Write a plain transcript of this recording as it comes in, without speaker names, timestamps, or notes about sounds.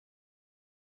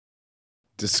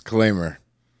Disclaimer.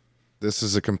 This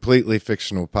is a completely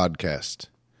fictional podcast.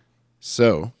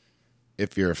 So,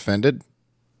 if you're offended,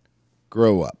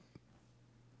 grow up.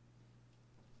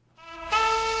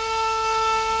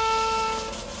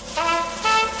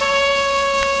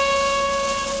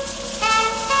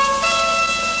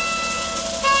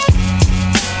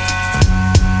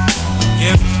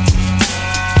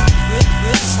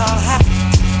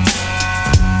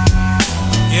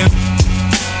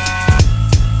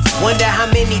 Wonder how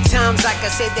many times I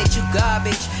can say that you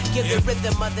garbage. Give the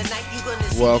rhythm of the night you gonna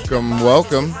see.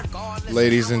 Welcome,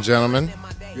 ladies and gentlemen,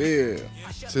 Yeah.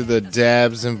 to the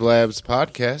Dabs and Blabs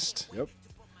podcast. Yep.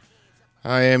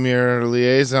 I am your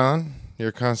liaison,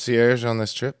 your concierge on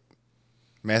this trip,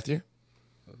 Matthew.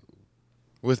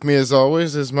 With me, as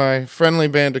always, is my friendly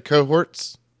band of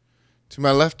cohorts. To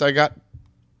my left, I got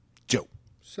Joe.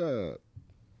 What's up?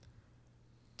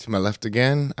 To my left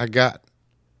again, I got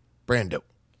Brando.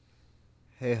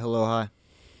 Hey, hello, hi.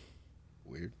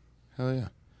 Weird. Hell yeah.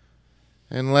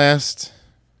 And last,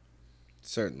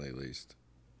 Certainly least.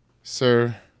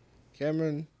 Sir,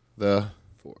 Cameron, the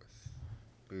fourth.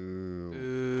 Boo.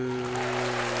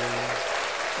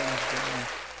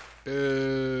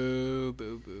 Boo,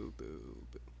 boo, boo, boo,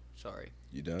 boo. Sorry.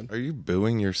 You done? Are you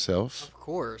booing yourself? Of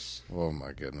course. Oh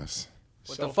my goodness.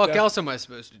 What the fuck else am I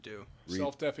supposed to do?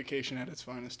 Self-defecation at its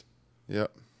finest.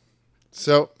 Yep.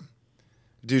 So,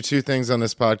 do two things on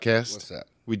this podcast. What's that?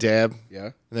 We dab, Yeah?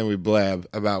 and then we blab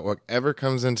about whatever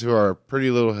comes into our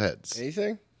pretty little heads.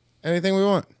 Anything? Anything we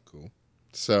want. Cool.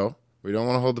 So, we don't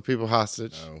want to hold the people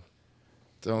hostage. No.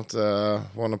 Don't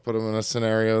want to put them in a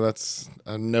scenario that's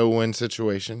a no-win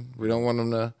situation. We don't want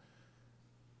them to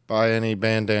buy any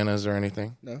bandanas or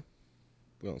anything. No.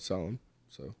 We don't sell them,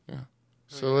 so.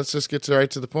 So let's just get right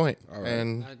to the point. All right.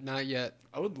 And Not yet.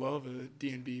 I would love a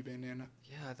D&B bandana.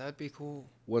 Yeah, that'd be cool.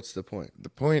 What's the point? the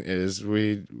point is,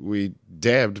 we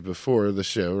dabbed before the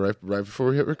show, right before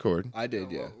we hit record, I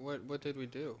did, yeah. What did we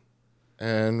do?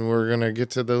 and we're gonna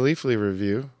get to the Leafly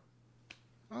review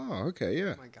Oh, okay,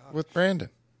 yeah. Oh my god. with Brandon.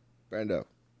 Brando.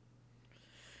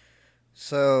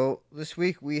 So, this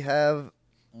week we have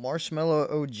Marshmello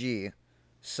OG.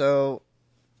 So,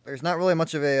 there's not really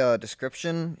much of a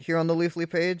description here on the Leafly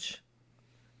page,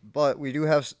 but we do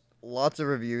have lots of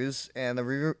reviews, and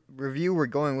the review we're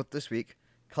going with this week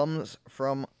comes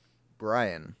from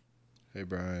Brian, Hey,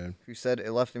 Brian. who said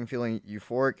it left him feeling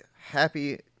euphoric,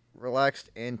 happy, relaxed,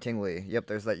 and tingly. Yep,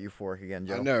 there's that euphoric again,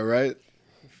 Joe. I know, right?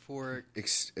 For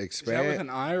Is that with Expand an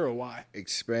I or a Y?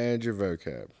 expand your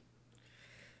vocab.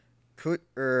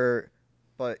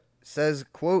 But says,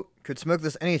 quote, could smoke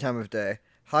this any time of day.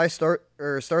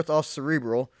 Starts off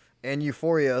cerebral and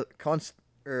euphoric.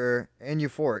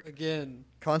 again.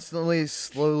 Constantly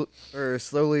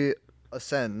slowly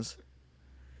ascends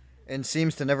and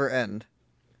seems to never end.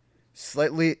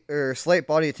 Slight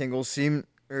body tingles seems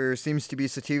to be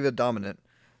sativa dominant.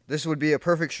 This would be a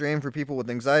perfect strain for people with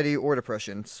anxiety or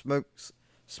depression. Smokes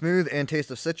smooth and taste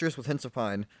of citrus with hints of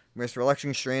pine. Most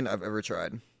relaxing strain I've ever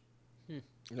tried.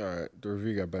 All right. The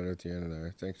review got better at the end of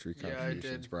there. Thanks for your Yeah, I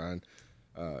contributions, did. Brian.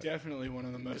 Definitely one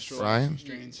of the most Brian? relaxing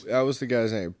strains. That was the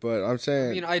guy's name, but I'm I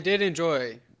saying, mean, I did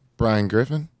enjoy Brian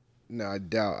Griffin. no, I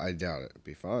doubt it. It'd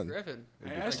be fun. Griffin.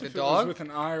 I asked Like if a it was dog? with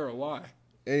an I or a Y.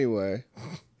 Anyway,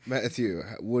 Matthew,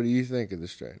 what do you think of the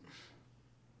strain?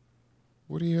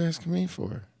 What are you asking me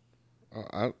for?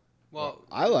 Well,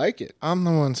 I like it. I'm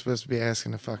the one supposed to be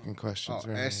asking the fucking questions. Oh,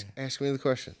 right ask me the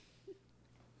question.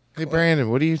 Hey, Brandon,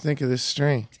 what do you think of this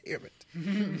strain? Damn it.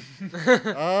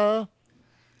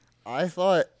 I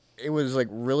thought it was like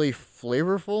really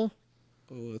flavorful.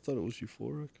 Oh, I thought it was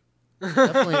euphoric.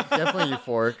 Definitely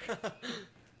euphoric.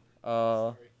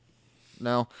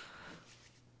 No,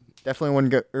 definitely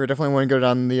wouldn't go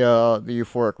down the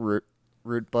euphoric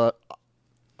route. But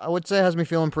I would say it has me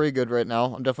feeling pretty good right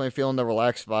now. I'm definitely feeling the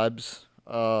relaxed vibes.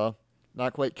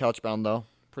 Not quite couch bound though.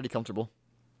 Pretty comfortable.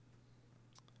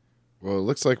 Well, it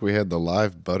looks like we had the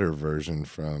live butter version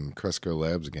from Cresco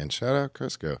Labs again. Shout out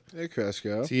Cresco. Hey,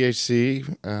 Cresco.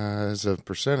 THC, as a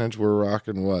percentage, we're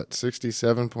rocking what?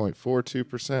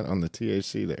 67.42% on the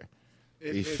THC there.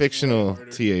 It's The way fictional harder.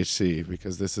 THC,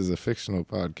 because this is a fictional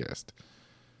podcast.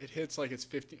 It hits like it's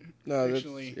 50. No, that's,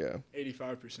 Fictionally, yeah.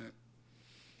 85%.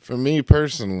 For me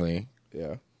personally,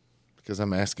 Yeah. because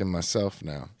I'm asking myself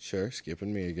now, Sure.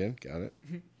 Skipping me again. Got it.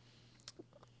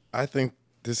 I think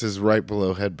this is right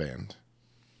below Headband.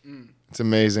 It's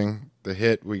amazing. The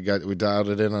hit, we dialed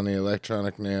it in on the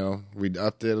electronic nail. We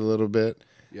upped it a little bit.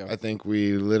 Yeah. I think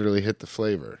we literally hit the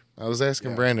flavor. I was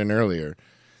asking Yeah. Brandon earlier.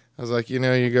 I was like, you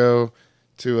go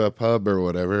to a pub or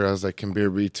whatever. I was like, can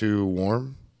beer be too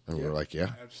warm? And we're like,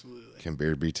 yeah. Absolutely. Can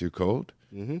beer be too cold?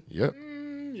 Mm-hmm. Yep.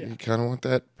 Yeah. You kind of want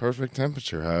that perfect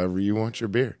temperature, however you want your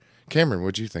beer. Cameron,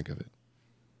 what'd you think of it?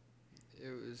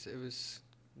 It was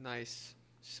nice,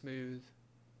 smooth,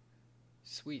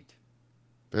 sweet.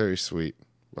 Very sweet.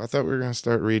 Well, I thought we were going to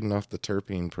start reading off the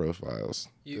terpene profiles.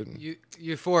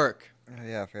 Euphoric. Oh,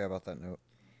 yeah, I forgot about that note.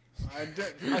 I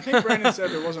think Brandon said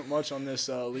there wasn't much on this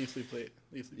Leafly plate.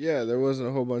 Yeah, there wasn't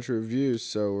a whole bunch of reviews,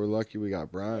 so we're lucky we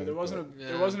got Brian. There wasn't a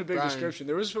big Brian. description.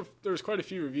 There was quite a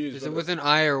few reviews. Is but it with an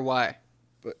I or Y?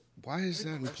 But why is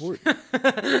that important?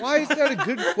 Why is that a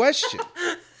good question?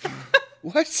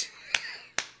 What?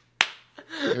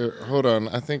 Here, hold on.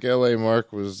 I think L.A.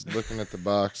 Mark was looking at the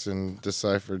box and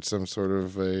deciphered some sort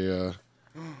of a...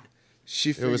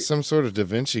 it was some sort of Da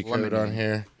Vinci code on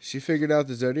here. She figured out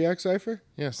the Zodiac cipher?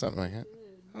 Yeah, something like that.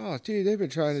 Oh, dude, they've been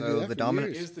trying to So do that the for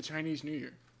dominant- years. Is the Chinese New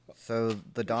Year? So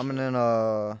the dominant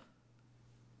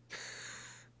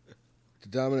The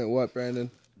dominant what,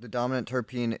 Brandon? the dominant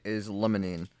terpene is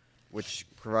limonene, which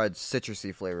provides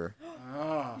citrusy flavor.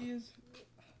 Ah,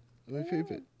 Let me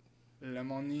peep it.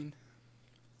 lemonine.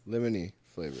 Lemony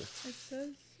flavor. It says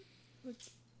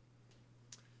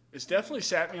It's definitely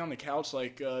sat me on the couch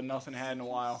like nothing had in a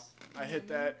while. I hit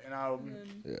that and I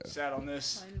Yeah. sat on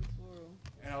this pine and floral.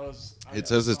 and I was. It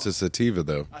says it's a sativa,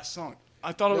 though. I sunk.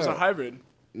 I thought it was No. a hybrid.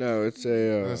 No, it's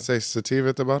Does it say sativa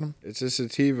at the bottom? it's a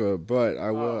sativa, but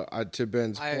I will to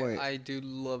Ben's point. I do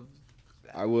love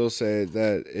that. I will say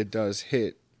that it does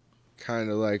hit kind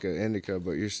of like an indica,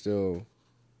 but you're still,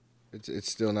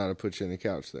 it's still not a put you in the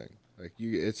couch thing. Like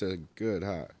it's a good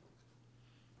high.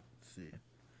 Let's see.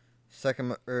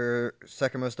 Second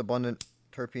most abundant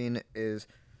terpene is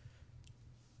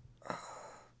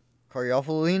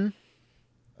caryophyllene.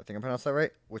 I think I pronounced that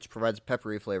right, which provides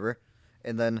peppery flavor,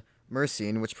 and then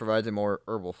myrcene, which provides a more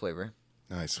herbal flavor.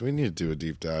 Nice. We need to do a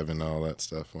deep dive into all that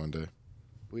stuff one day.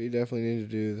 We definitely need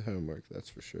to do the homework. That's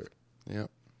for sure. Yep.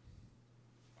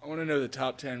 I want to know the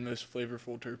top 10 most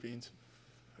flavorful terpenes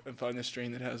and find the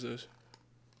strain that has those.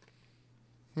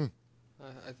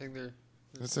 I think they're.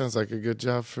 That sounds like a good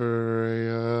job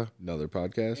for Another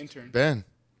podcast. Intern. Ben.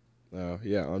 Oh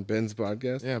yeah, on Ben's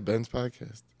podcast. Yeah, Ben's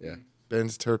podcast. Yeah.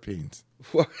 Ben's Terpenes.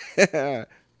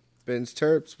 Ben's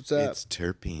Terps. What's up? It's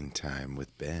terpene time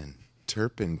with Ben.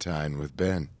 Turpentine with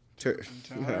Ben.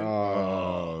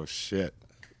 Oh, shit.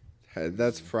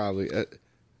 That's probably.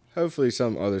 Hopefully,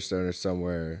 some other stoners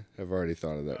somewhere have already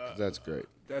thought of that. 'Cause that's great.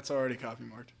 That's already copy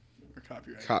marked or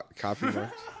copyright. Copy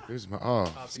marks. Who's my? No,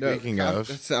 Speaking of,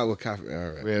 that's not what copy.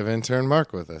 All right. we have intern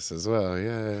Mark with us as well.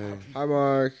 Yay! Hi,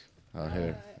 Mark. Oh,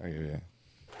 here. I'll give you.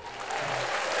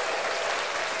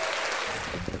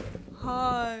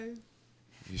 Hi.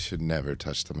 You should never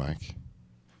touch the mic.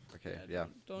 Okay, yeah.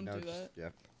 Don't No, do just- that. Yeah.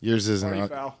 Yours isn't. Party On,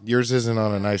 foul. yours isn't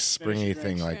on a nice springy Finish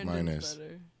thing your like Brandon's mine is.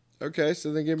 better. Okay,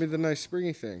 so then give me the nice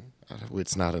springy thing.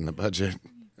 It's not in the budget.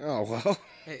 Oh well.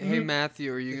 Hey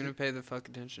Matthew, are you gonna pay the fuck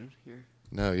attention here?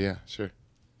 No. Yeah. Sure.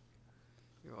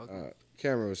 You're welcome.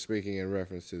 Cameron was speaking in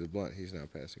reference to the blunt he's now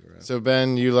passing around. So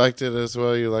Ben, you liked it as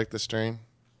well. You liked the strain.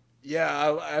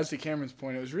 Yeah, as to Cameron's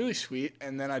point, it was really sweet.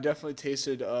 And then I definitely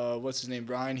tasted, what's his name,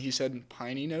 Brian. He said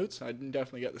piney notes. I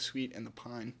definitely got the sweet and the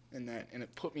pine in that. And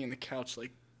it put me in the couch,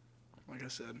 like I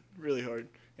said, really hard.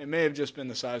 It may have just been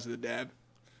the size of the dab.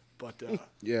 But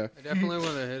Yeah, I definitely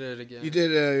want to hit it again. you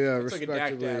did a it's like a DAC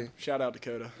respectively. dab. Shout out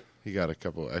Dakota. He got a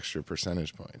couple extra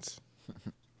percentage points.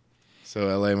 So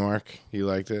LA Mark, you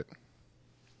liked it?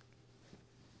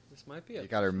 This might be a You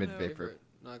got her my mid-vapor. favorite,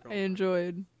 not I gonna lie.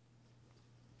 enjoyed.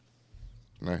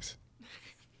 Nice.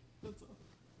 I'm-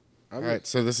 All right,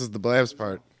 so this is the blabs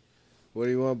part. What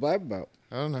do you want to blab about?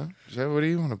 I don't know. Joe, what do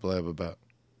you want to blab about?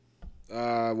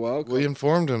 Well, We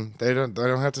informed them. They don't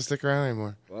have to stick around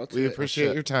anymore. well, We today-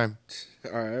 appreciate your time.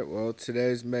 All right. Well,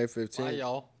 today's May Bye 15th.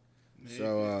 y'all.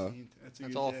 So, That's, a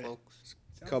That's good all, day. folks.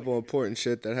 A couple important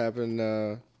shit that happened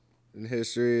in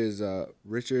history is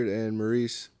Richard and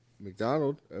Maurice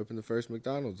McDonald opened the first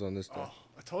McDonald's on this day, Oh,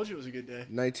 I told you it was a good day.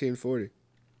 1940.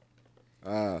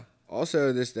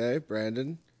 Also this day,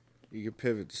 Brandon, you can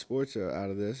pivot the sports out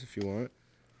of this if you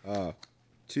want.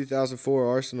 2004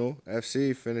 Arsenal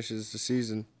FC finishes the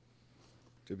season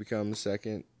to become the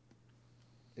second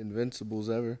Invincibles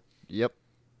ever. Yep.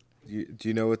 Do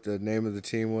you know what the name of the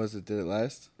team was that did it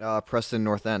last? Preston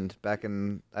North End, back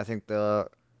in, I think, the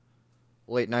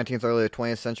late 19th, early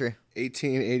 20th century.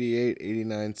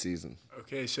 1888-89 season.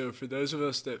 Okay, so for those of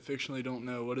us that fictionally don't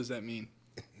know, what does that mean?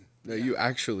 No, you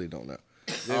actually don't know.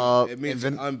 It means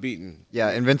Invin- unbeaten.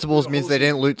 Yeah, Invincibles The means whole they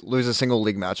didn't lose a single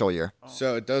league match all year.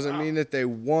 So it doesn't mean that they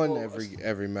won Well,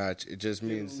 every match. It just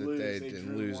Didn't means that lose, they they didn't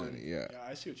drew lose one. any. Yeah. Yeah,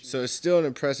 I see what you So mean. it's still an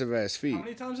impressive ass feat. How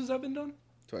many times has that been done?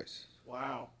 Twice.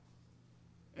 Wow.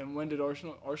 And when did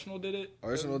Arsenal did it?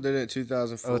 Arsenal did it in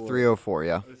 2004. 0304,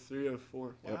 yeah.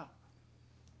 304. Yep. Wow.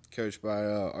 Coached by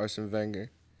Arsene Wenger.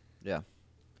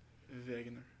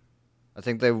 Wegener. I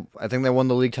think they won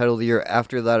the league title the year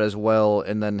after that as well,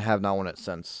 and then have not won it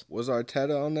since. Was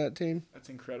Arteta on that team? That's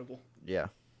incredible. Yeah,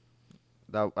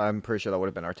 I'm pretty sure that would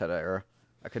have been Arteta era.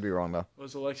 I could be wrong though.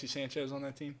 Was Alexis Sanchez on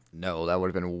that team? No, that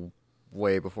would have been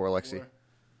way before Alexi.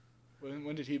 Or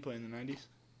when did he play in the 90s?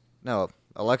 No,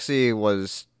 Alexi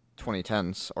was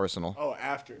 2010s Arsenal. Oh,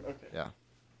 after. Okay. Yeah.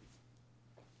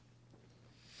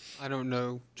 I don't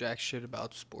know jack shit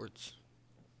about sports.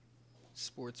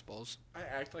 Sports balls. I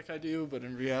act like I do, but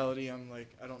in reality, I'm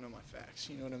like, I don't know my facts.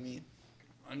 You know what I mean?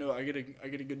 I know I get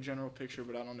a good general picture,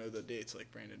 but I don't know the dates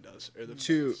like Brandon does. Or the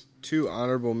facts. Two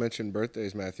honorable mention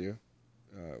birthdays, Matthew.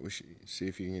 We should see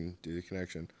if you can do the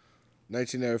connection.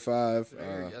 1905. I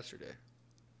heard yesterday.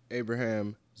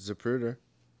 Abraham Zapruder.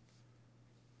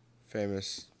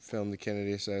 Famous film, The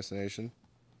Kennedy Assassination.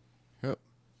 Yep.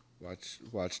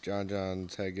 Watch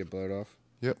John's head get blowed off.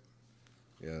 Yep.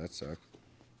 Yeah, that sucked.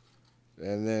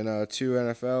 And then two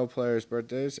NFL players'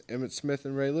 birthdays: Emmitt Smith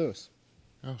and Ray Lewis.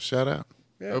 Oh, shout out.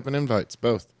 Yeah. Open invites,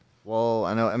 both. Well,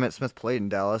 I know Emmitt Smith played in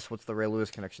Dallas. What's the Ray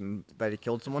Lewis connection? Bet he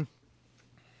killed someone?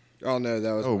 Oh no,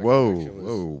 that was. Oh, my whoa, connection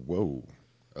was- whoa.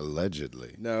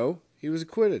 Allegedly. No, he was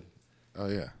acquitted. Oh,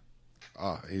 yeah.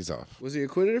 He's off. Was he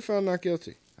acquitted or found not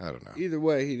guilty? I don't know. Either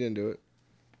way, he didn't do it,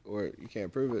 or you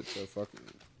can't prove it. So fuck,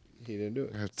 he didn't do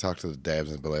it. I have to talk to the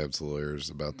Dabs and Blabs lawyers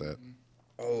about that.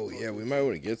 Oh yeah, we might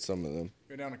want to get some of them.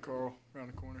 Go down to Carl around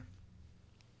the corner.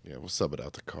 Yeah, we'll sub it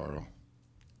out to Carl.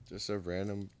 Just a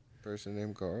random person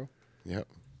named Carl. Yep.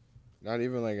 Not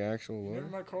even like an actual You lawyer. never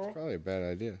met Carl? Probably a bad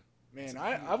idea. Man,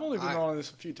 I've only been on this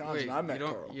a few times, Wait, and I met you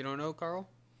don't Carl. you don't know Carl?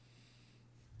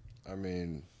 I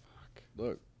mean,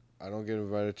 look, I don't get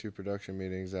invited to production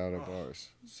meetings out at bars,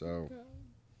 so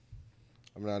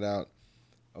I'm not out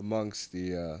amongst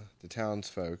the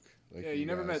townsfolk. Like Yeah, you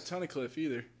never met guys. Tunnicliffe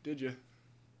either, did you?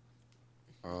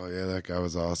 Oh, yeah, that guy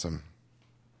was awesome.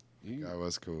 You- That guy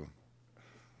was cool.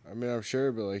 I mean, I'm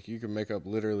sure, but like you can make up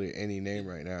literally any name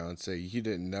right now and say you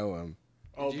didn't know him.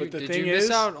 Oh, but the did thing you miss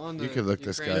is, out on the You could look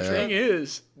this Ukraine guy the up. trip? thing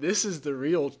is, this is the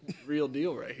real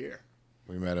deal right here.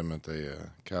 We met him at the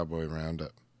Cowboy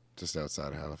Roundup just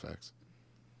outside of Halifax.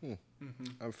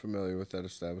 I'm familiar with that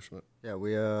establishment. Yeah,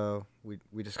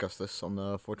 we discussed this on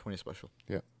the 420 special.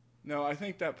 No, I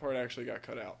think that part actually got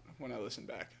cut out when I listened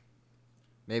back.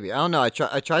 Maybe I don't know. I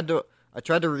tried to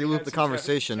reloop Had the some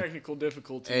conversation, technical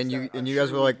difficulties, and that I'm you guys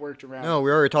sure were we've like, worked around. "No,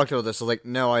 we already talked about this." I was like,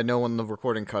 "No, I know when the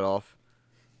recording cut off."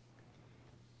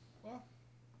 Well,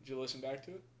 did you listen back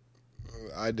to it?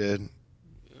 I did.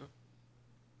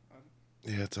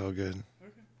 Yeah, it's all good.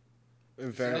 In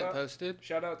Is fact, it posted?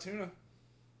 Shout out Tuna.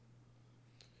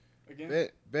 Again,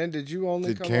 Ben, did you only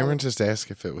Did come Cameron on? just ask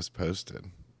if it was posted?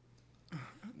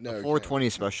 No, 420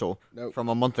 special Nope. from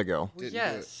a month ago. Didn't do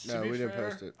Yes. it. to No, be we didn't fair,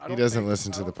 post it. I He don't doesn't think-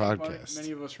 listen I to the don't think podcast.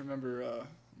 Many of us remember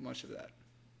much of that.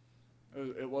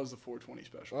 It was the 420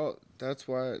 special. Well,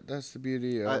 that's the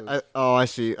beauty of. I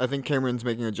see. I think Cameron's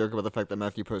making a joke about the fact that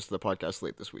Matthew posted the podcast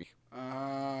late this week.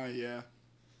 Yeah.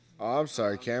 Oh, I'm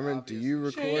sorry, Cameron. Do you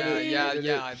record it? Yeah.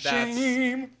 That's.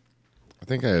 Shame. I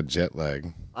think I had jet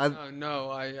lag. Oh,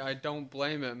 no, I don't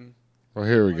blame him. Well,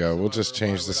 here we go. We'll just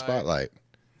Whatsoever. change Why the would I? spotlight.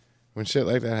 When shit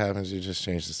like that happens, you just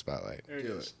change the spotlight. There it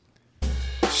Do is.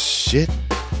 Shit.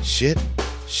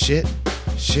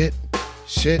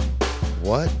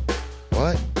 What?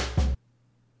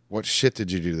 What shit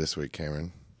did you do this week,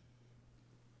 Cameron?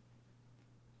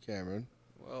 Cameron.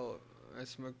 Well, I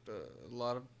smoked a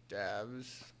lot of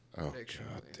dabs. Oh, Addiction.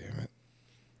 God damn it.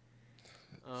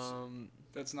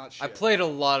 That's not shit. I played a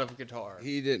lot of guitar.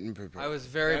 He didn't prepare. I was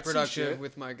very That's some productive shit.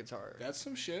 with my guitar. That's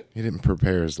some shit. He didn't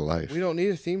prepare his life. We don't need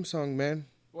a theme song, man.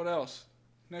 What else?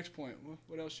 Next point.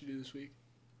 What else did you do this week?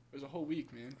 There's a whole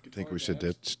week, man. I think Guitar we should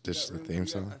dabs. ditch the Got theme room-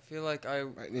 song. I feel like I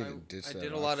need to ditch that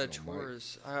did a lot of optional mic.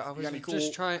 chores. I was got any just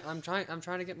cool- trying. I'm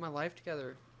trying to get my life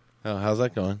together. Oh, how's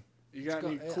that going? You got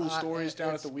any Go- cool I- stories down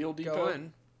at it's the Wheel Depot?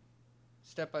 Going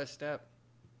step by step.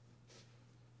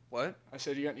 What? I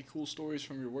said, you got any cool stories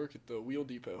from your work at the Wheel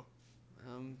Depot?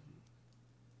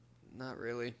 Not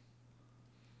really.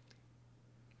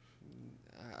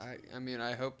 I mean,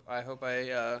 I hope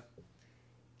I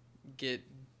get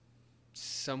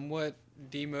somewhat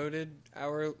demoted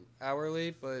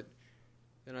hourly, but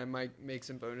then I might make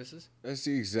some bonuses. That's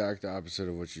the exact opposite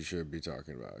of what you should be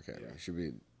talking about. Okay, you should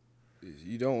be.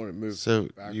 You don't want to move. So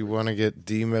backwards. you want to get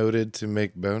demoted to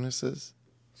make bonuses?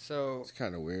 So It's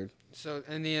kind of weird. So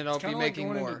in the end, I'll be kinda like making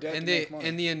going into more. debt In to the make money.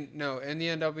 in the end, no. In the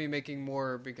end, I'll be making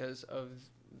more because of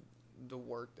the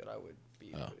work that I would be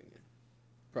putting in.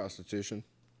 Prostitution.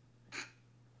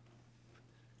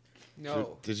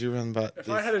 No, Did you run by? If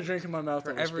I had a drink in my mouth,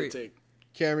 For I would every- spit take.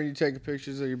 Cameron, you taking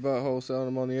pictures of your butthole, selling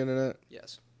them on the internet?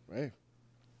 yes. Hey.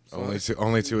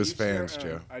 only to his Each their fans, own.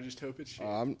 Joe. I just hope it's shit.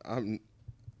 I'm.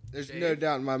 There's Shave? no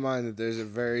doubt in my mind that there's a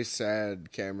very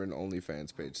sad Cameron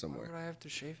OnlyFans page Why somewhere. would I have to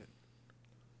shave it?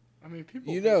 I mean,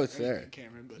 people. You know post it's there. anything,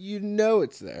 Cameron, but You know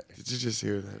it's there. Did you just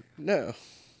hear that? No.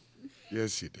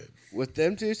 Yes, you did. What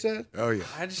them two said? Oh yeah.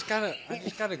 I just gotta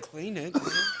clean it.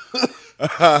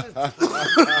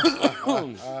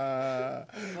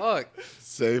 Fuck.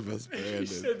 Save us, he Brandon.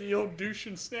 said the old douche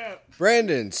and snap.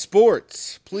 Brandon,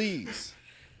 sports, please.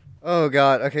 Oh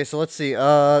God. Okay, so let's see.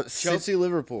 Chelsea,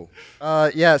 Liverpool.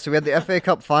 Yeah. So we had the FA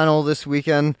Cup final this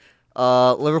weekend.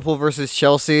 Liverpool versus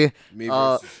Chelsea. Me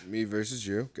versus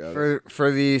you. Got it.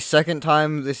 For the second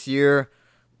time this year,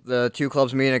 the two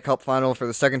clubs meet in a cup final. For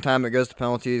the second time, it goes to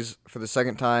penalties. For the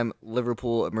second time,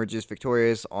 Liverpool emerges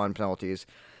victorious on penalties.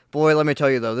 Boy, let me tell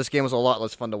you though, this game was a lot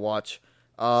less fun to watch.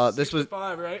 This was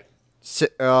 5, right?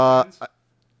 I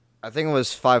think it was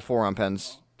 5-4 on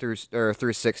pens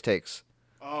through 6 takes.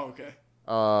 Oh,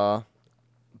 okay.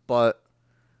 But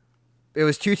it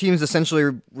was two teams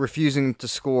essentially refusing to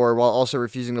score while also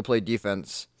refusing to play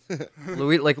defense.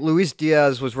 Luis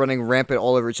Diaz was running rampant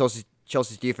all over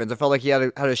Chelsea's defense. I felt like he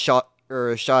had a shot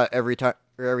every time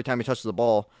he touched the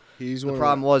ball. He's The one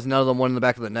problem was none of them went in the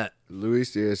back of the net.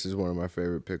 Luis Diaz is one of my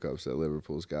favorite pickups that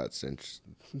Liverpool's got since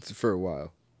for a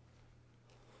while.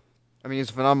 I mean, he's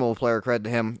a phenomenal player. Credit to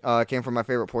him. Came from my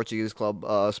favorite Portuguese club,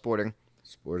 Sporting.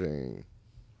 Sporting.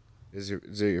 Is it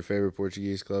your favorite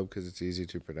Portuguese club because it's easy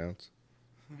to pronounce?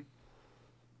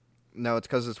 No, it's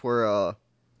because it's where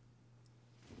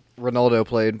Ronaldo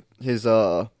played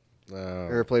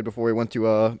played before he went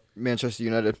to Manchester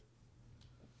United.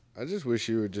 I just wish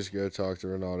you would just go talk to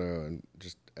Ronaldo and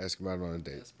just ask him out on a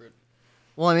date. Desperate.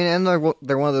 Well, I mean, and they're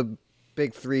one of the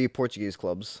big three Portuguese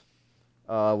clubs,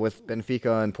 with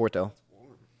Benfica and Porto.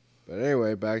 But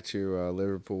anyway, back to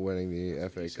Liverpool winning the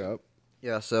FA Cup.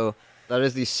 Yeah, so that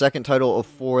is the second title of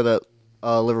 4 that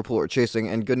Liverpool are chasing,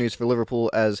 and good news for Liverpool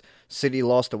as City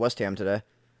lost to West Ham today.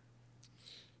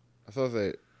 I thought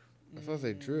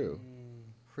they drew.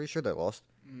 Pretty sure they lost.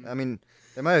 I mean,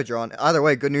 they might have drawn. Either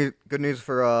way, good news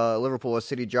for Liverpool as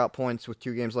City dropped points with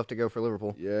 2 games left to go for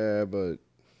Liverpool. Yeah, but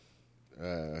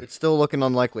It's still looking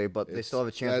unlikely, but they still have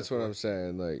a chance. That's what I'm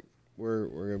saying. Like we're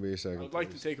gonna be a second. I would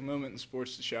like to take a moment in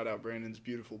sports to shout out Brandon's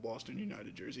beautiful Boston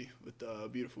United jersey with the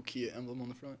beautiful Kia emblem on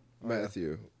the front.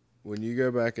 Matthew, when you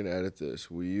go back and edit this,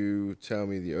 will you tell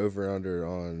me the over/under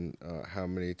on how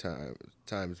many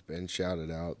times Ben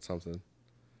shouted out something?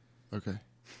 Okay.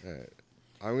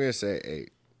 I'm gonna say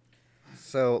 8.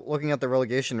 So, looking at the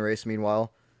relegation race,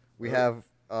 meanwhile, we have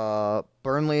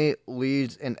Burnley,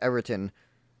 Leeds, and Everton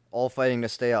all fighting to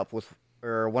stay up.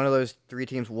 One of those 3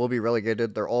 teams will be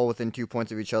relegated. They're all within 2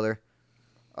 points of each other.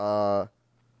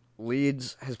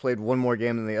 Leeds has played one more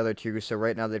game than the other 2, so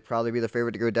right now they'd probably be the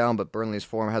favorite to go down, but Burnley's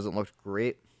form hasn't looked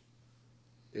great.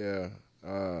 Yeah.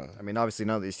 I mean, obviously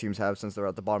none of these teams have since they're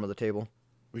at the bottom of the table.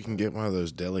 We can get one of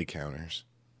those deli counters.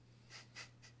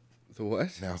 The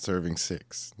what? Now serving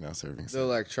 6. The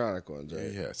electronic ones,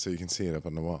 right? Yeah, so you can see it up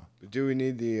on the wall. Do we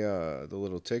need the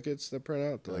little tickets that print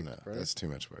out? No, Print? that's too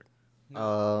much work.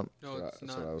 No, That's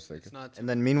it's not. what I was thinking. It's not. And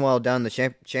then meanwhile, down in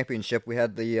the championship, we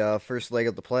had the first leg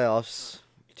of the playoffs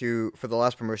for the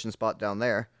last promotion spot down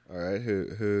there. All right.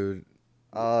 Who?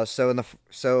 So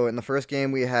in the first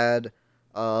game we had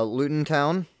Luton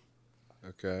Town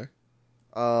Okay.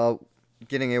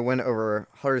 getting a win over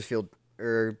Huddersfield.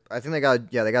 I think they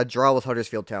got a draw with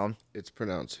Huddersfield Town. It's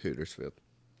pronounced Hootersfield.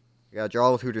 They got a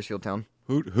draw with Huddersfield Town.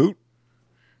 Hoot.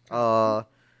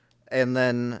 And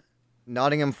then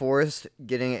Nottingham Forest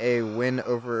getting a win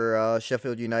over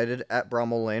Sheffield United at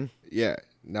Bramall Lane. Yeah.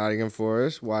 Nottingham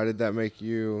Forest. Why did that make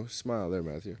you smile there,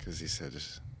 Matthew? Because he said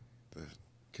it's the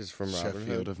Because from Robin Sheffield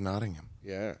Hood. of Nottingham.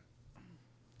 Yeah.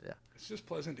 It's just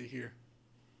pleasant to hear.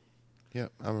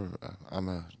 Yep, I'm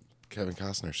a Kevin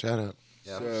Costner. Shout out.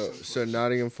 Yeah. So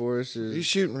Nottingham Forest Are you is.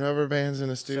 shooting rubber bands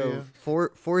in a studio? So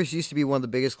Forest used to be one of the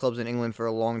biggest clubs in England for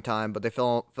a long time, but they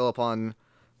fell upon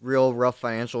real rough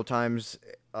financial times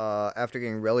after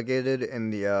getting relegated in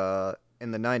the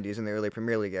 90s in the early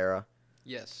Premier League era,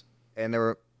 Yes. and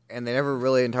they never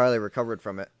really entirely recovered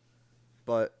from it.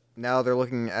 But now they're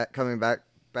looking at coming back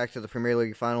back to the Premier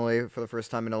League finally for the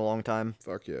first time in a long time.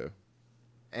 Fuck yeah.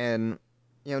 And,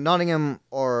 Nottingham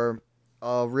are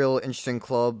a real interesting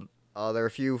club. There are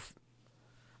a few.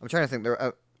 I'm trying to think.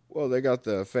 Well, they got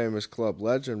the famous club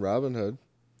legend, Robin Hood.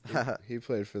 He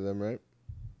played for them, right?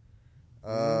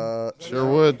 Sure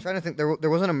would. I'm trying to think. There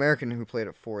was an American who played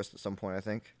at Forest at some point, I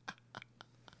think.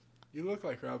 You look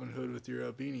like Robin Hood with your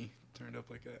beanie turned up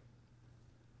like that.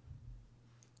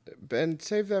 Ben,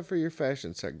 save that for your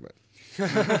fashion segment.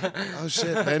 Oh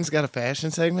shit, Ben's got a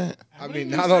fashion segment. I mean,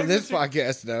 not on this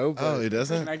podcast, no. But Oh, he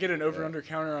doesn't. Can I get an over-under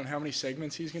counter on how many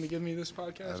segments he's going to give me this I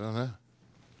podcast? don't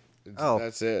know.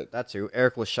 that's it. That's who.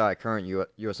 Eric Lachey, current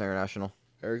U.S. international.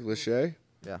 Eric Lachey?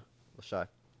 Yeah, Lachey.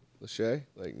 Lachey?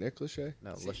 Like Nick Lachey?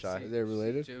 No, Are Lachey. they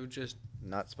related? Joe just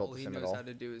Not all spelled the he same at knows all. how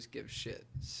to do is give shit.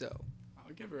 So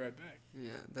I'll give it right back. yeah,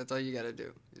 that's all you gotta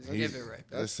do. Is He's- give it right.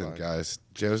 That's Listen, fine. guys,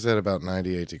 Joe's at about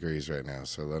 98 degrees right now,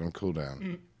 so let him cool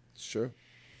down. It's true.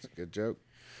 It's a good joke.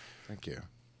 Thank you.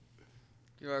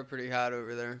 You are pretty hot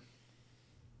over there.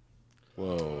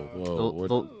 Whoa,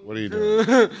 They'll- what are you doing?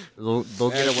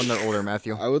 They'll get it when they're older,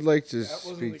 Matthew. I would like to That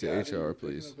wasn't speak the to guy that you HR, were picking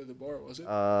please. up at the bar, was it?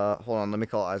 Hold on, let me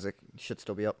call Isaac. He should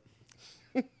still be up.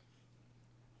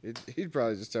 He'd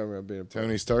probably just tell me I'm being a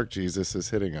Tony Stark Jesus is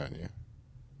hitting on you.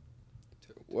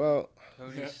 Well,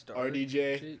 Tony Yeah, Stark.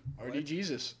 RDJ, What? RD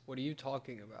Jesus, What are you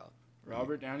talking about?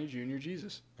 Robert Downey Jr.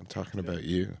 Jesus. I'm talking about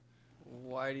you.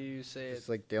 Why do you say it? It's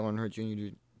like Dale Earnhardt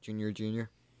Jr.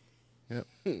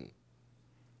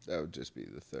 that would just be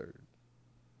the third.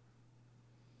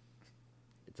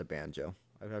 It's a band, Joe.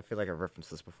 I feel like I've referenced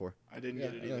this before. I didn't Yeah,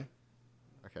 get it I know. either.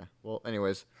 Okay. Well,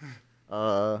 anyways.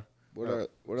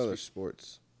 What other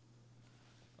sports?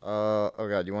 Oh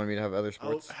god, you wanted me to have other Oh,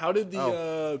 sports? how did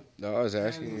the No, I was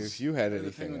asking you if you had the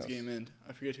anything Penguins else. game end?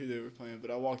 I forget who they were playing,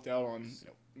 but I walked out on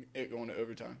it going to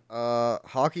overtime.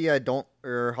 Hockey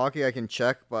hockey I can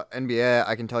check, but NBA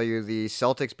I can tell you the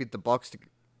Celtics beat the Bucks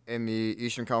in the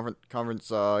Eastern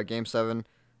Conference Game 7.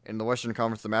 In the Western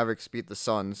Conference, the Mavericks beat the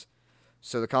Suns.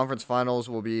 So the conference finals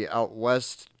will be out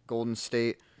west, Golden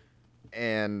State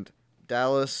and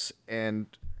Dallas, and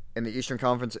in the Eastern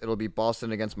Conference it'll be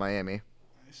Boston against Miami.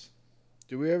 Nice.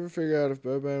 Did we ever figure out if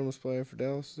Boban was playing for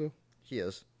Dallas still? He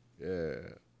is. Yeah.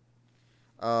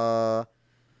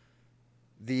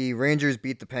 The Rangers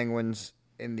beat the Penguins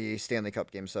in the Stanley Cup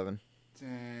Game 7.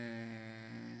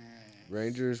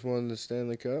 Rangers won the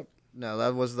Stanley Cup? No,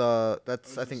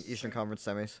 that's I think Eastern Conference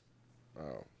semis.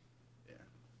 Oh.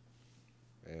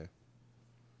 Yeah.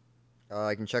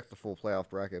 I can check the full playoff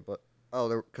bracket, but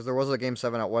because there was a Game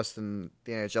 7 out west in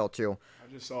the NHL too,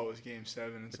 I just saw it was Game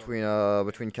 7. And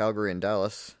between Calgary and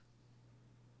Dallas.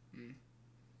 Hmm.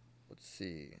 Let's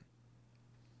see.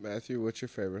 Matthew, what's your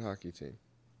favorite hockey team?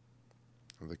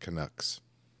 The Canucks.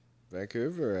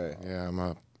 Vancouver, eh?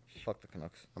 Yeah, Fuck the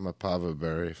Canucks. I'm a Pavo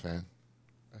Berry fan.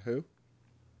 Who?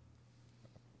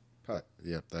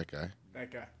 Yep, that guy.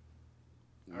 that guy.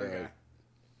 No, Our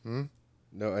guy.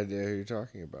 no idea who you're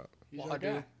talking about. He's Well, our I do.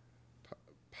 guy.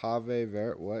 Pave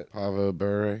Ver what? Pavo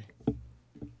Berry.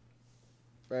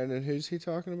 Brandon, who's he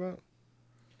talking about?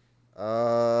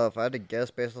 If I had to guess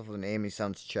based off of the name, he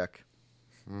sounds Czech.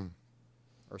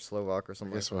 Or Slovak or I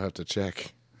something. guess we'll have to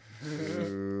check.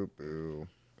 Boo, boo.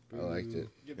 I liked it.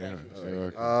 Get Yeah, back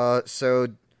to us. so-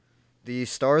 So the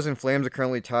Stars and Flames are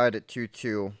currently tied at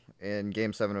 2-2 in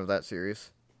Game 7 of that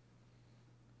series.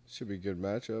 Should be a good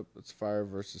matchup. It's fire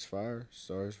versus fire.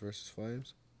 Stars versus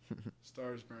flames.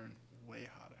 Stars burn way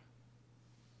hotter.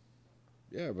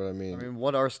 Yeah, but I mean, I mean,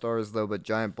 what are stars though but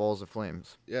giant balls of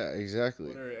flames? yeah, exactly.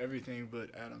 What are everything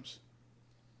but atoms?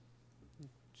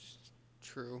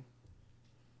 True,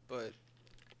 but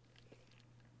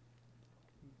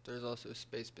there's also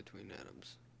space between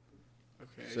atoms.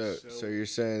 Okay, So you're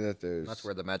saying that That's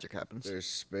where the magic happens. there's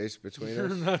space between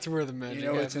us? That's where the magic you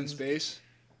know what's in happens. space?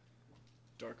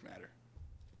 Dark matter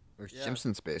There's Yeah.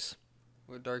 Simpson space.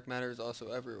 Well, dark matter is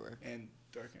also everywhere. and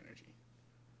dark energy.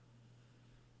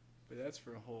 But that's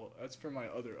for my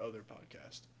other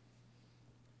podcast.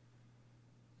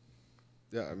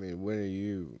 Yeah, I mean, when are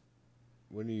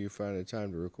you finding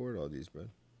time to record all these, man?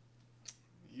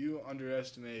 You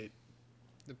underestimate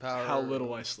The power. how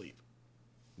little I sleep.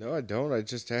 No, I don't. I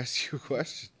just asked you a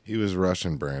question. He was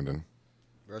Russian, Brandon.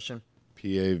 Russian?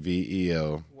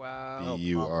 Pavelbeure. Wow.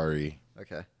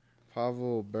 Okay.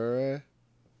 Pavel Bure?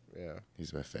 Yeah.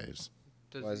 He's my faves.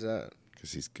 Does, Why is that?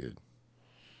 Because he's good.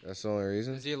 That's the only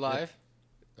reason? is he alive?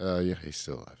 Yeah, he's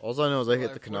still alive. All I know is I hit What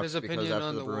the his Canucks because opinion after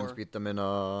on the the Bruins war?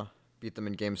 beat them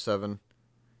in Game 7.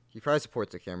 He probably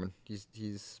supports it, Cameron.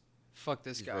 He's Fuck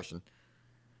this guy. Russian.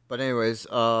 But anyways,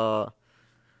 I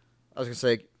was gonna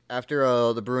say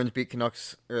after the Bruins beat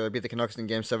the Canucks in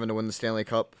Game 7 to win the Stanley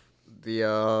Cup,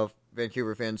 the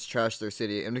Vancouver fans trashed their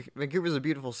city, and Vancouver's a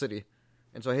beautiful city,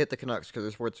 and so I hate the Canucks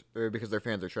because their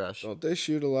fans are trash. Don't they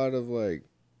shoot a lot of like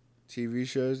TV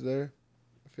shows there?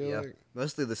 I feel Yeah, like.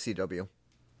 mostly the CW.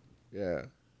 Yeah,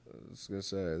 I was gonna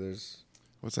say there's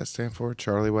What's that stand for?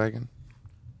 Charlie Wagon?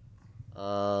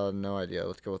 No idea.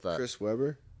 Let's go with that. Chris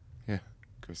Webber. Yeah,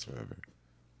 Chris Webber.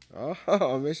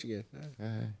 Oh, Michigan.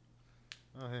 Hey,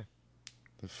 Oh, hey.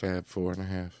 the Fab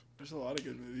 4.5. There's a lot of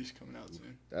good movies coming out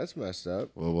soon. That's messed up.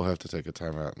 Well, we'll have to take a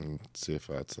timeout and see if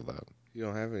that's allowed. You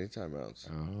don't have any timeouts.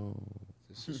 Oh.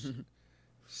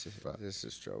 This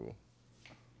is trouble.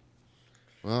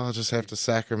 Well, I'll just have to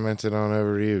sacrament it on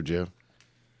over to you, Joe.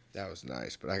 That was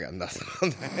nice, but I got nothing on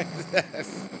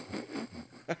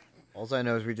that. All I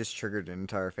know is we just triggered an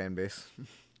entire fan base.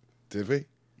 Did we?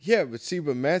 Yeah, but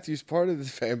Matthew's part of the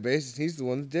fan base, and he's the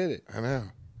one that did it. I know.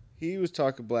 He was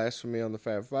talking blasphemy on the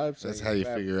Fab Five. That's saying how you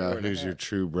Fab figure out 4.5. who's your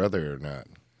true brother or not.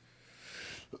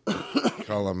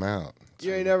 Call him out.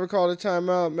 You ain't never called a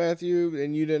timeout, Matthew,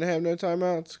 and you didn't have no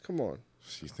timeouts? Come on.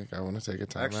 You think I want to take a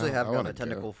timeout? I actually have gotten wanna a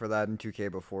technical for that in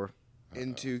 2K before.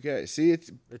 In 2K. See,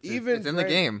 it's even It's in the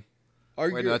game.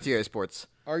 Wait, no, that's EA Sports.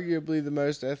 Arguably the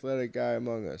most athletic guy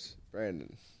among us,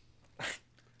 Brandon,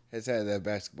 has had that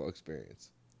basketball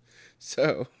experience.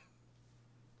 So,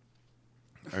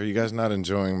 Are you guys not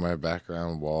enjoying my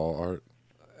background wall art?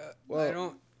 I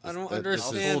don't this is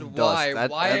understand full why.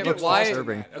 dust. Why? That looks Why?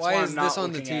 disturbing. That's Why why is I'm not this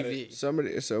on the looking at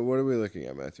TV? so what are we looking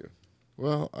at, Matthew?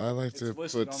 Well, I like It's to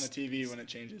listed put on the TV when it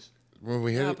changes. when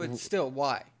we hit Yeah, it. but still,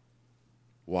 why?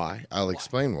 Why? I'll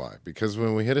explain why. Because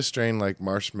when we hit a strain like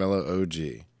Marshmello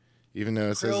OG, even though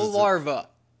it says Krill it's larva.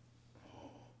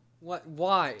 What?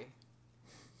 Why?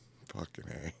 fucking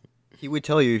A. He would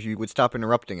tell you if you would stop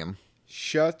interrupting him.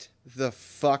 Shut the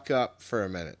fuck up for a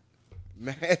minute.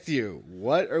 Matthew,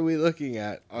 what are we looking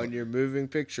at on your moving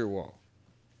picture wall?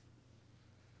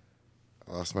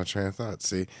 I lost my train of thought.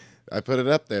 See, I put it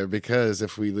up there because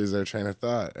if we lose our train of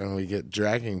thought and we get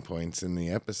dragging points in the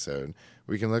episode,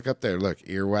 we can look up there. Look,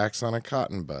 earwax on a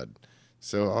cotton bud.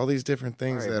 So all these different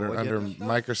things All right, that but are what do you under have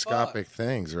microscopic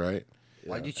things, right?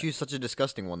 Why'd you choose such a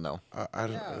disgusting one, though? I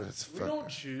don't. Yeah, It's We fuck- don't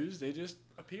choose; they just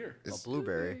appear. A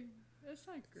blueberry. That's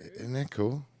not great. Isn't that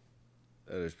cool?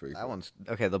 That is pretty That cool. one's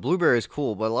okay. The blueberry is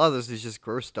cool, but a lot of this is just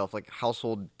gross stuff like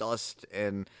household dust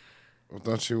and Well,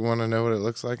 don't you want to know what it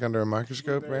looks like under a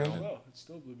microscope, Blueberry, Brandon? oh, well, it's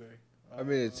still blueberry. I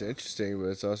mean, it's interesting, but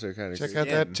it's also kind of Check creepy. out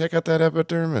Skin. that. Check out that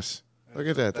epidermis. Look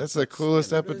at that. That's the coolest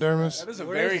skin. epidermis. That is a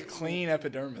What very is- clean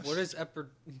epidermis. What is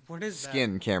What is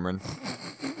skin, Cameron.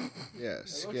 Yeah, It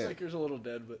looks skin. like yours a little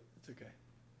dead, but it's okay.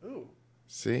 Ooh,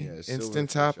 See, Yeah, instant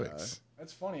silverfish topics.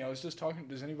 that's funny. I was just talking.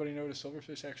 Does anybody know what a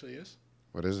silverfish actually is?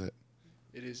 What is it?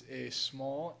 It is a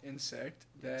small insect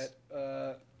that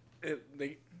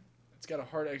it's got a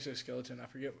hard exoskeleton. I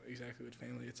forget exactly what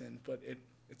family it's in, but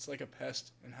it's like a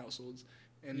pest in households,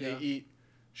 and Yeah. they eat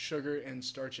sugar and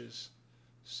starches,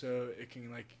 so it can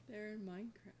like They're in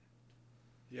Minecraft.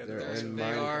 yeah They're also- in They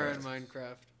are in Minecraft.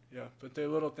 Minecraft. yeah, but they're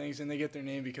little things, and they get their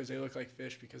name because they look like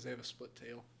fish because they have a split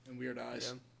tail and weird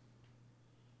eyes. Yeah.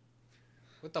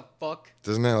 What the fuck?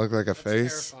 Doesn't that look like a That's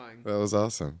face? terrifying. That was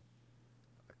awesome.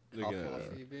 Look at that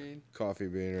Coffee bean. coffee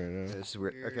bean right now. This is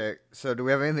weird. Weird. Okay, so do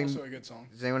we have anything? Also a good song.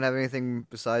 Does anyone have anything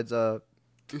besides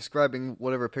describing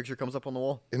whatever picture comes up on the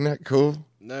wall? Isn't that cool?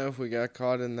 No, if we got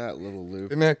caught in that little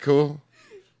loop. Isn't that cool?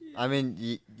 I mean,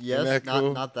 yes, that not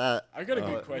cool? not that. I got a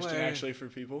good question Wait. actually for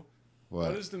people. What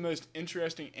What? is the most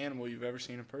interesting animal you've ever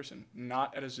seen in person?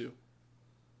 Not at a zoo,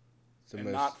 The and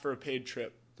most, not for a paid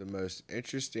trip. the most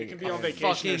interesting. It can be on animal. vacation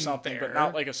or fucking something, but bear.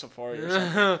 not like a safari or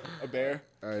something. A bear.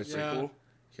 All right, so Yeah. Cool.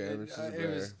 Cameron says a It bear.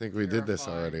 was- I think we did this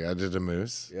Terrifying. already. I did a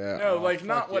moose. Yeah. No, oh, like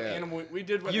not fuck what yeah. animal we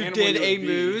did. What You animal did you a would be.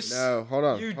 moose? No, hold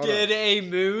on. You hold did on. a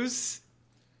moose?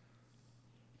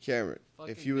 Cameron.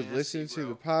 Fucking If you would nasty, listen to bro.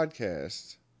 the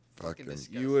podcast, Fucking Fucking-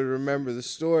 disgusting. you would remember the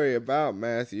story about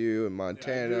Matthew and Yeah, I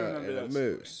Montana do remember and a that story.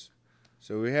 moose.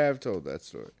 So we have told that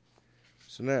story.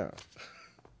 So now,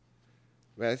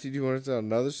 Matthew, do you want to tell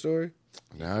another story?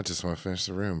 Now I just want to finish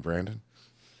the room, Brandon.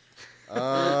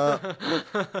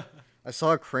 I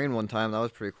saw a crane one time. That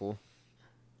was pretty cool.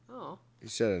 Oh. He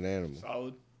said an animal,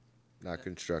 Solid, not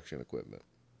construction equipment.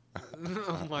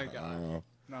 Oh my god. Oh,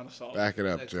 not a solid. back it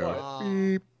up, That's Joe. wow.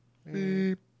 Beep,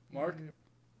 beep. Mark.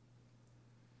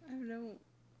 I don't.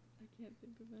 I can't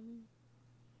think of any.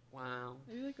 Wow.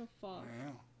 Maybe like a fox.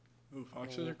 Wow. Ooh,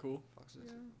 foxes are cool. Foxes.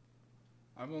 Yeah.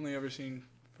 I've only ever seen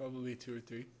probably 2 or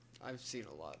 3. I've seen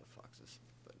a lot of foxes,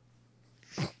 but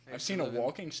I I've used seen to a live in-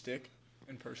 walking stick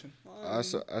in person. I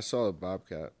saw a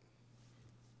bobcat.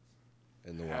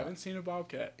 in the I wild. haven't seen a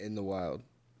bobcat, In the wild.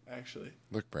 actually.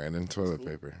 Look, Brandon, toilet Cool.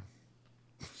 paper.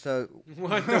 So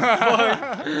What the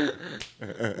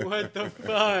fuck? What the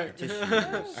fuck?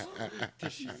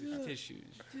 Tissues.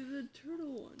 Do the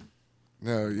turtle one.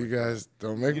 No, you guys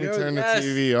don't make You me know- turn the Yes.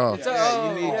 TV off. It's Yeah,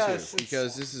 you need yes, to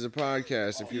because this is a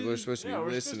podcast and people are supposed to be Yeah, we're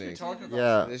supposed to be listening. talking about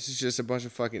yeah, This is just a bunch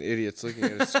of fucking idiots looking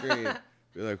at a screen.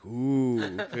 Be like,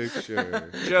 ooh, picture.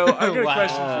 Joe, I've got a Wow.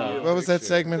 question for you. What was that Picture.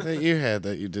 segment that you had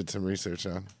that you did some research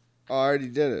on? Oh, I already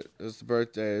did it. It was the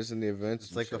birthday. It was in the events.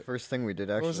 it's and like the shit. first thing we did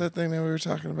What actually. was that thing that we were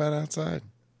talking about outside?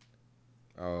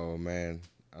 Oh man,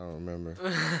 I don't remember.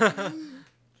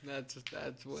 That's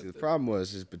what. See, the problem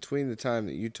is between the time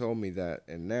that you told me that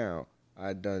and now,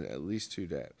 I'd done at least 2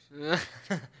 dabs.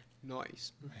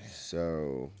 Nice.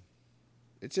 So,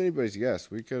 it's anybody's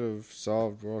guess. We could have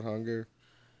solved world hunger.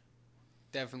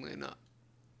 Definitely not.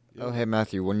 Oh, hey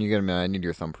Matthew, when you get a minute, I need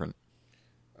your thumbprint.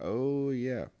 Oh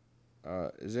yeah.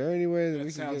 Is there any way that That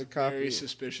we can sounds get a copy? very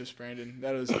suspicious, Brandon.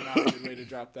 That is not a good way to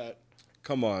drop that.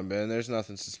 Come on, Ben. There's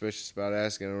nothing suspicious about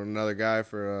asking another guy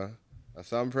for a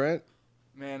thumbprint.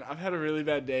 Man, I've had a really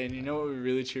bad day, and you know what would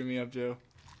really cheer me up, Joe?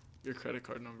 Your credit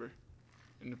card number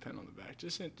and the pen on the back.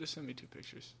 Just send me 2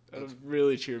 pictures. That'll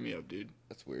really cheer me up, dude.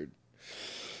 That's weird.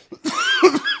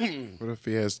 What if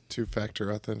he has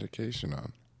 2-factor authentication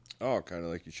on? Oh, kind of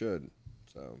like you should.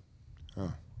 So,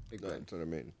 Oh. that's what I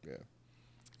mean. Yeah.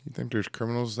 You think there's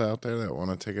criminals out there that want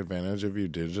to take advantage of you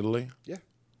digitally? Yeah,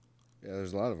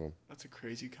 there's a lot of them. That's a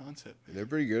crazy concept. They're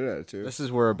pretty good at it too. This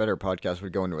is where a better podcast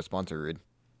would go into a sponsor read.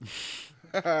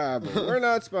 But we're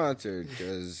not sponsored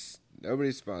because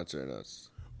nobody's sponsoring us.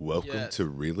 Welcome Yes. to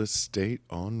Real Estate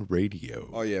on Radio.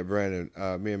 Oh yeah, Brandon.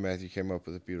 Me and Matthew came up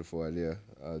with a beautiful idea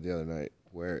the other night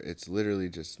where it's literally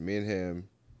just me and him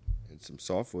and some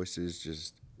soft voices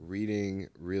just reading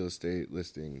real estate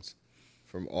listings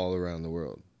from all around the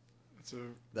world. That's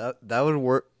a That would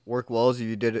work well as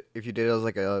you did it if you did it as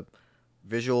like a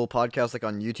visual podcast like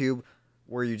on YouTube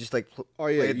where you just like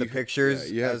played the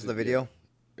pictures you have as to- the video.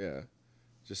 Yeah.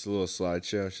 Just a little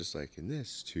slideshow. It's just like in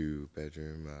this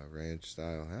 2-bedroom ranch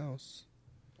style house.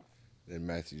 Then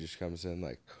Matthew just comes in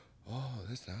like, oh,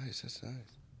 that's nice. That's nice.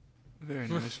 very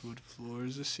nice wood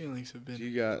floors. The ceilings have been. Do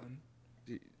you got- done.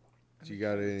 Do you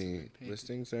got It's any been painted.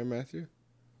 listings there, Matthew?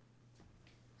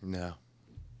 No.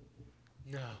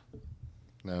 No.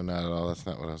 No, not at all. That's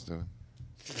not what I was doing.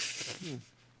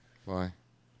 Why?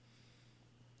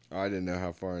 I didn't know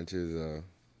how far into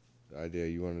the idea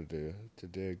you wanted to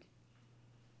dig.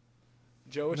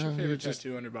 Joe, what's No, your you're favorite just-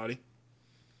 tattoo on your body?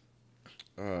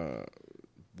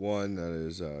 One that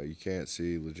is you can't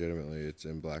see legitimately. It's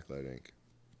in blacklight ink.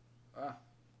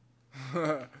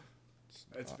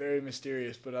 It's very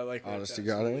mysterious, but I like where Honest it's to at,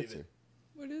 God so I'll leave answer. it.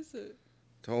 What is it?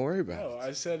 Don't worry about No, it.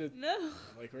 I said it. No.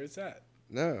 I like where it's at.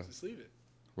 No, Just leave it.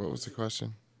 What was the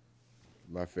question?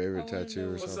 my favorite I wanna tattoo know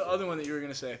or what's What's something. the other one that you were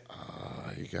gonna say?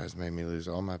 You guys made me lose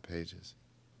all my pages.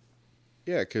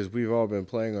 Yeah, because we've all been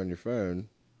playing on your phone.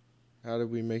 How did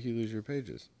we make you lose your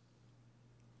pages?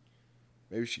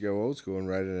 Maybe you should go old school and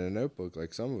write it in a notebook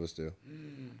like some of us do.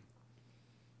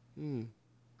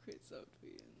 Quit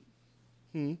subtweeting.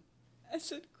 Hmm. I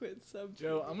said quit subtweeting.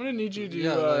 Joe, I'm gonna need you to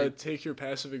Yeah, like- take your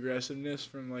passive aggressiveness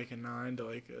from like a 9 to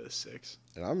like a 6.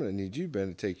 And I'm going to need you, Ben,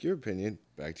 to take your opinion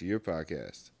back to your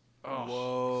podcast. Oh,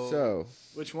 Whoa. So,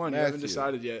 which one? You haven't Matthew.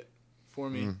 decided yet. For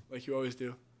me, like you always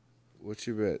do. what's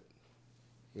your bit?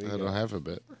 What, I you don't got? have a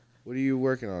bit. What are you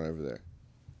working on over there?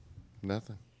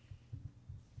 Nothing.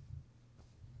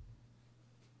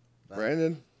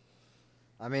 Brandon?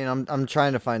 I mean, I'm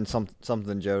trying to find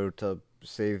something, Joe, to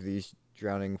save these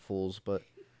drowning fools, but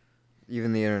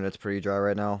even the internet's pretty dry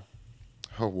right now.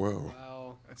 Oh, whoa.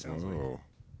 Wow. That sounds Whoa.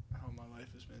 like how my life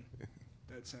has been.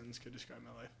 That sentence could describe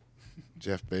my life.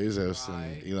 Jeff Bezos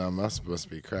Right. and Elon Musk must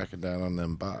be cracking down on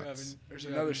them bots. There's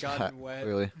another shot. gotten wet.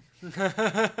 Really? Oh,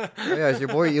 yeah, is your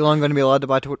boy Elon going to be allowed to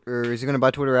buy Twitter, or is he going to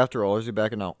buy Twitter after all, or is he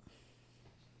backing out?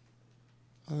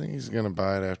 I think he's going to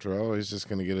buy it after all. He's just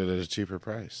going to get it at a cheaper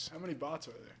price. How many bots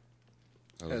are there?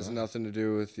 I don't Has know. nothing to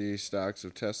do with the stocks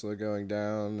of Tesla going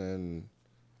down and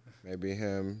maybe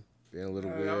him being a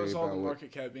little That weary was all about the what,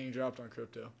 market cap being dropped on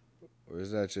crypto. or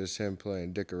is that just him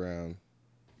playing dick around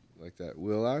like that?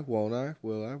 Will I? Won't I?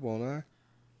 Will I? Won't I?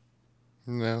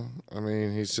 No, I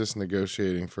mean, he's just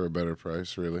negotiating for a better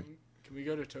price, really. Can we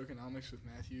go to tokenomics with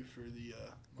Matthew for the?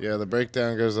 Yeah, the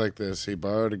breakdown goes like this. He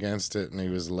borrowed against it, and he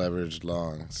was leveraged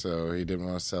long. So he didn't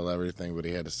want to sell everything, but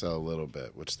he had to sell a little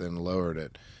bit, which then lowered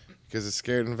it because it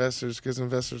scared investors because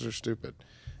investors are stupid.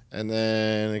 And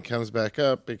then it comes back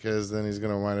up because then he's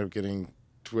going to wind up getting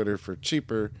Twitter for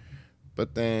cheaper.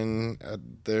 But then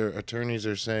their attorneys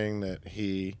are saying that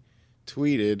he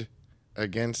tweeted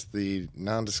against the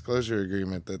non-disclosure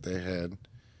agreement that they had.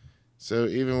 So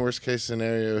even worst case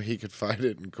scenario, he could fight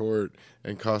it in court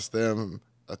and cost them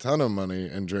a ton of money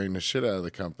and drain the shit out of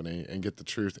the company and get the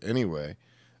truth anyway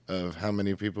of how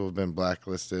many people have been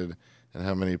blacklisted and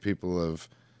how many people have,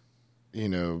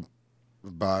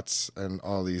 bots and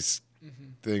all these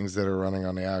things that are running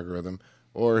on the algorithm.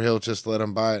 Or he'll just let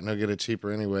them buy it and he'll get it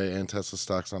cheaper anyway, and Tesla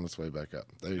stock's on its way back up.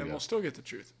 There you go. And we'll still get the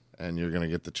truth. And you're going to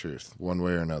get the truth one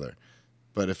way or another.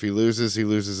 But if he loses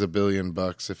 $1 billion.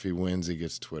 If he wins, he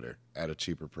gets Twitter at a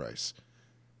cheaper price.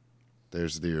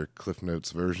 There's your Cliff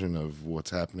Notes version of what's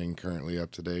happening currently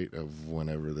up to date of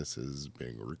whenever this is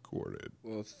being recorded.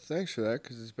 Well, thanks for that,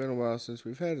 because it's been a while since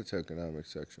we've had a tokenomics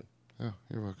section. Oh,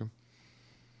 you're welcome.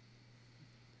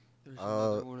 There's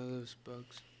another one of those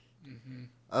bugs.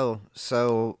 Oh,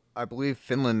 so I believe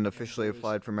Finland officially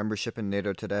applied for membership in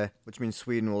NATO today, which means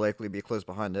Sweden will likely be close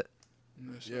behind it.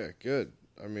 Yeah, good.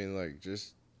 I mean, like,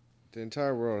 just the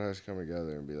entire world has to come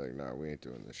together and be like, nah, we ain't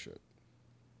doing this shit.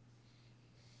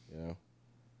 You know?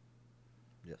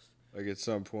 Yes. Like, at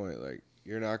some point, like,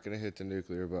 you're not going to hit the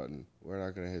nuclear button. We're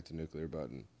not going to hit the nuclear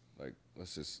button. Like,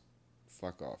 let's just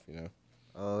fuck off, you know?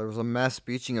 There was a mass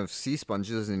beaching of sea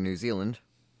sponges in New Zealand.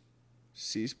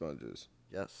 Sea sponges.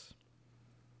 Yes.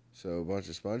 So, a bunch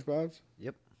of SpongeBobs?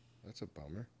 Yep. That's a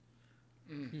bummer.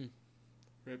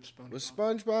 Rip SpongeBob. Was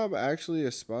SpongeBob actually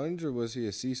a sponge, or was he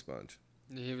a sea sponge?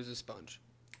 He was a sponge.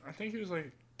 I think he was like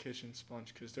a kitchen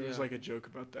sponge because there was Yeah. like a joke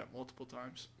about that multiple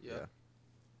times. Yeah.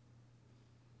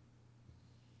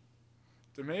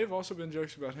 There may have also been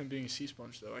jokes about him being a sea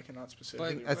sponge, though. I cannot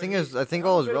specifically. I think remember. all I'm his a bit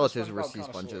of a relatives were SpongeBob sea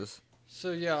connoisseur. sponges.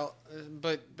 So yeah,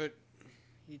 but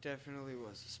he definitely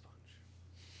was a sponge,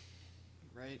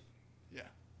 right?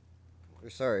 Or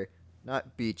sorry,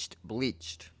 not beached,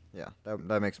 bleached. Yeah,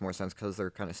 that makes more sense because they're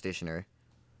kind of stationary.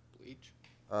 Bleach,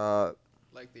 They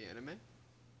like the anime.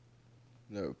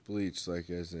 No, bleach, like,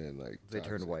 as in, like, turned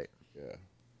toxic. white. Yeah.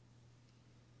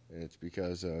 And it's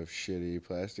because of shitty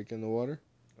plastic in the water?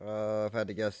 If I had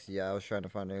to guess, yeah, I was trying to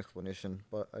find an explanation,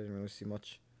 but I didn't really see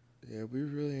much. Yeah, we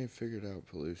really ain't figured out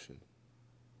pollution.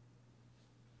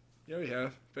 Yeah, we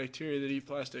have bacteria that eat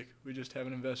plastic. We just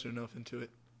haven't invested enough into it.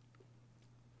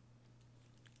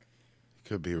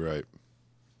 Could be right.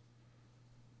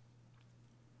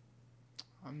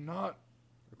 I'm not.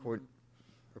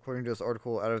 According to this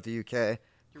article out of the UK,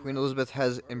 Queen Elizabeth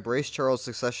has embraced Charles'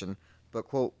 succession, but,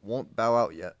 quote, won't bow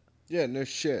out yet. Yeah, no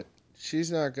shit.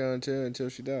 She's not going to until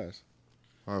she dies.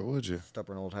 Why would you?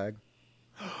 Stubborn old hag.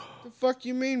 The fuck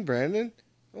you mean, Brandon?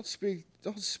 Don't speak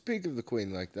of the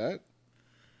Queen like that.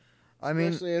 I mean,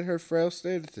 Especially in her frail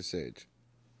state at this age.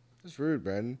 That's rude,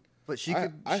 Brandon. but she I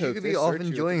hope could they be off search you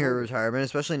at enjoying the her moment. retirement,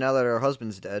 especially now that her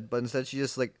husband's dead. But instead, she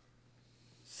just like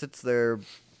sits there,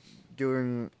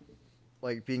 doing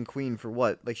like being queen for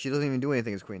what? Like she doesn't even do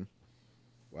anything as queen.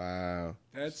 Wow.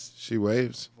 That's She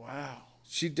waves. wow.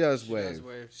 She does She wave. does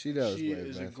wave. She does She wave,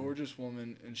 is a Matthew. gorgeous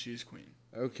woman, and she's queen.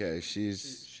 Okay, She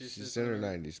she's sits in her on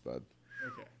her- 90s, bud.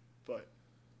 Okay, but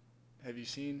have you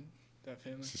seen that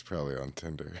family? She's probably on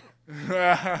Tinder.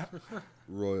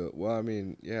 Royal. Well, I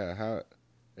mean, yeah, how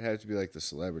it had to be like the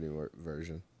celebrity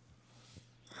version.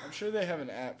 I'm sure they have an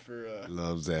app for.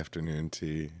 Loves afternoon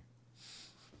tea.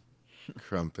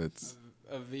 Crumpets.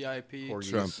 A VIP. Corgis.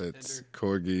 Trumpets.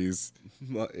 Corgis.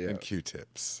 Yeah. And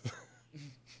Q-tips.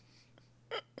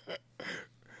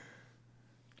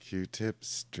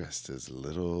 Q-tips dressed as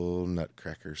little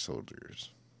nutcracker soldiers.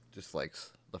 Just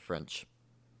likes the French.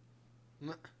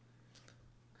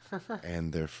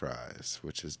 And their fries,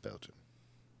 which is Belgian.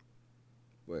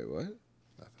 Wait, what?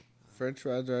 French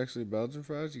fries are actually Belgian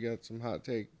fries? You got some hot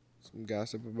take, some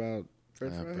gossip about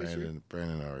French fries? history?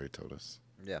 Brandon already told us.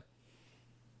 Yeah.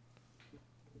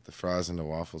 The fries and the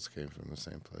waffles came from the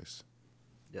same place.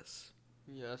 Yes.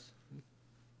 Yes.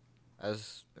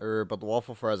 But the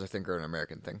waffle fries, I think, are an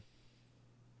American thing.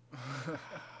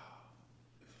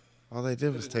 All they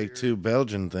did was take two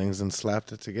Belgian things and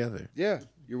slapped it together. Yeah,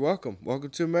 you're welcome.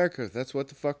 Welcome to America. That's what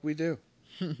the fuck we do.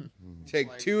 Take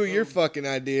Like, two of your boom. fucking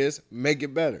ideas, make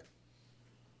it better.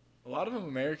 A lot of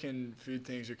American food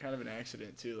things are kind of an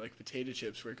accident too. Like potato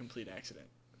chips were a complete accident.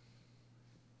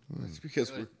 It's because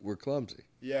Really? we're clumsy.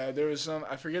 Yeah, there was some.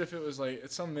 I forget if it was like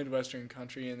it's some Midwestern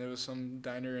country, and there was some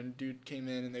diner, and dude came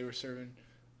in, and they were serving,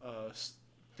 not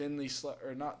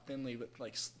thinly, but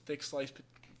like thick sliced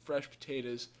fresh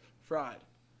potatoes fried,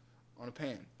 on a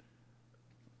pan.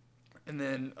 And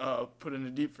then put in a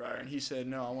deep fryer, and he said,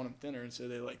 "No, I want them thinner." And so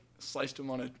they like sliced them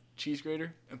on a cheese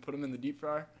grater and put them in the deep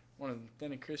fryer. Wanted them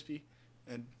thin and crispy,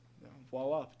 and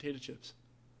voila, potato chips.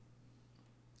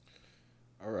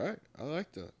 All right, I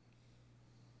like that.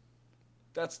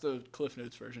 that's the Cliff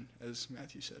Notes version, as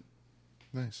Matthew said.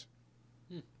 Nice.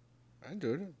 I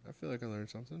enjoyed it. I feel like I learned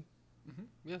something.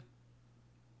 Yeah.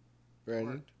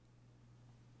 Brandon,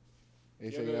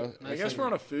 anything else? I guess we're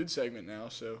on a food segment now,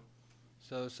 so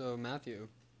So Matthew,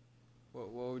 what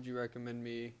would you recommend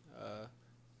me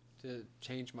to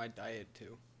change my diet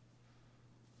to?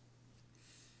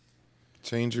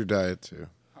 Change your diet too.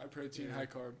 high protein, high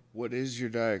carb. What is your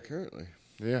diet currently?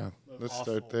 Yeah, let's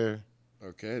start there.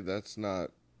 Okay, that's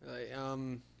not. Like,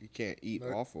 You can't eat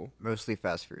awful. Mostly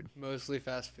fast food. mostly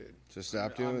fast food. So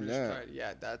stop I'm doing just that.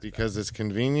 yeah, that's Because it's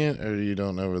convenient, or you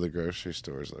don't know where the grocery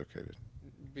store is located.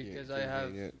 because Yeah, I have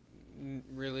convenient.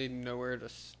 really nowhere to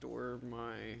store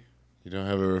my. You don't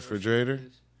have a refrigerator?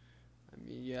 groceries. I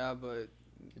mean, yeah, but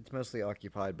It's mostly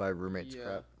occupied by roommates' Yeah.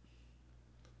 crap.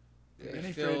 they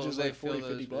Any fill- fridge is they like fill 40,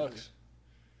 50 those bucks.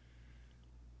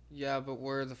 yeah, but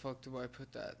where the fuck do I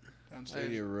put that? Downstairs.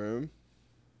 In your room.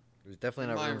 There's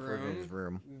definitely My not room for room? his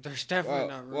room. There's definitely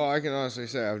not room. Well, I can honestly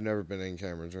say I've never been in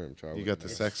Cameron's room. So I You wouldn't got the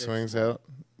know. sex swings out?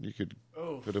 You could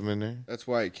Oh, put them in there? That's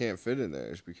why it can't fit in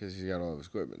there. Is because he's got all his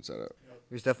equipment set up.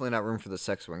 There's definitely not room for the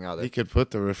sex swing either. You could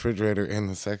put the refrigerator in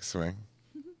the sex swing.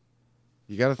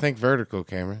 You got to think vertical,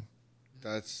 Cameron.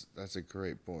 That's a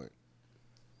great point.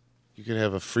 You could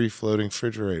have a free floating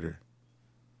refrigerator.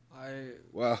 I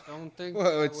Well, don't think.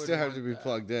 well, I it would still has want to be that.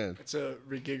 plugged in. it's a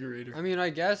regigerator. I mean, I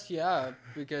guess yeah,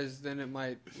 because then it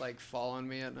might like fall on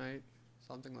me at night,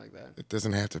 something like that. It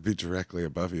doesn't have to be directly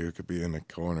above you. It could be in the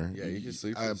corner. Yeah, you can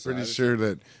sleep to I'm the pretty side or sure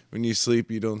that when you sleep,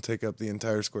 you don't take up the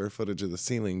entire square footage of the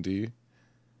ceiling, do you?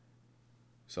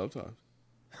 Sometimes.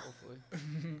 Hopefully.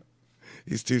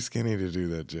 He's too skinny to do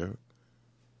that, Joe.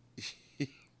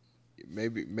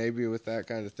 Maybe with that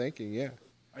kind of thinking, yeah.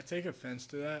 I take offense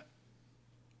to that,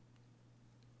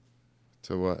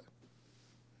 To what?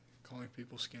 calling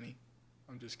people skinny.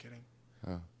 I'm just kidding.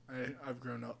 Oh. I've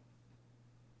grown up.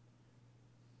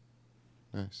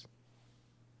 Nice.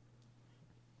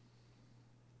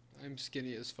 I'm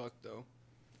skinny as fuck though.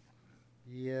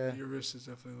 Yeah. Your wrist is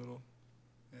definitely a little,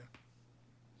 yeah,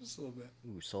 just a little bit.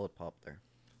 Ooh, solid pop there.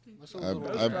 That's a I- little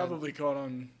That was I- bad. probably caught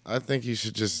on. I think you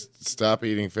should just stop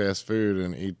eating fast food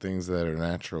and eat things that are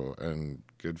natural and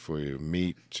good for you.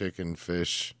 Meat, chicken,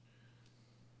 fish.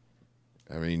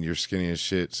 I mean, you're skinny as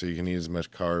shit, so you can eat as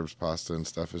much carbs, pasta, and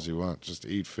stuff as you want. Just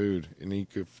eat food and eat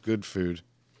good food.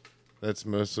 That's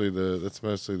mostly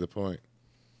the point.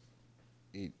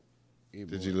 Eat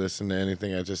Did you listen to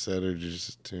anything I just said, or did you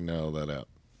just tune all that out?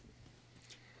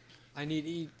 I need to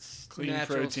eat Clean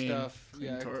natural protein, stuff.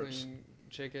 clean Yeah, carbs. clean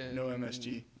chicken. No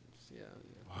MSG. Yeah.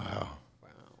 Wow, Wow.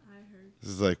 I heard. this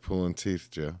is like pulling teeth,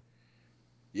 Joe.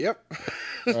 Yep.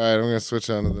 All right, I'm gonna switch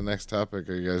on to the next topic.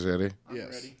 Are you guys ready? I'm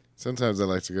Yes. ready. Sometimes I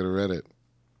like to go to Reddit.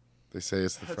 They say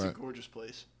it's the That's front. a gorgeous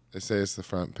place. They say it's the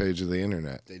front page of the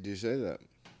internet. They do say that.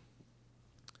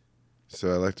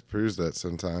 So I like to peruse that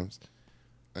sometimes.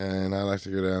 And I like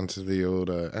to go down to the old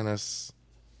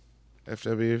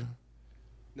NSFW.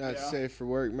 Not Yeah. safe for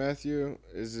work, Matthew.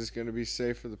 Is this going to be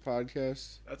safe for the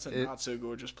podcast? That's a It- not so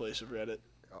gorgeous place of Reddit.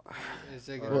 Is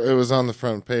it gonna, Well, it was on the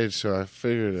front page, so I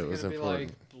figured is it it was gonna be important.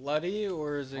 like bloody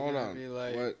or is it Hold gonna on. be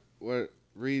like What?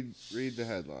 Read the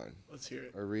headline Let's hear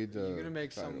it. or read the. you're gonna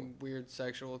make title. some weird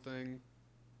sexual thing?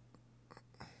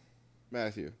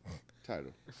 Matthew,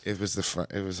 title. It was the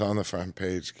front. It was on the front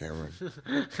page, Cameron.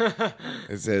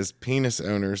 It says penis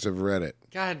owners of Reddit.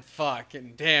 God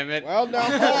fucking damn it! Well, no.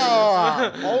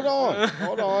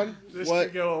 Hold on. This What?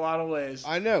 could go a lot of ways.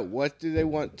 I know. What do they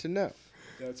want to know?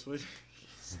 That's what.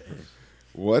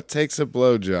 What takes a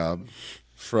blowjob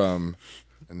from,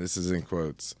 and this is in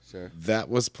quotes, Sir, that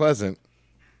was pleasant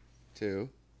two.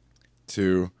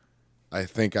 to, I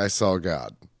think I saw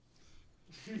God.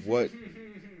 What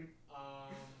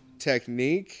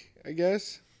technique? I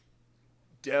guess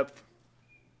Depth.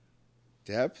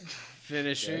 depth.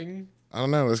 Finishing, I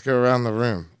don't know. Let's go around the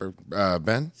room.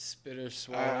 Ben? spitter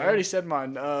swallow. I already said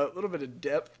mine. A little bit of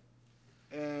depth,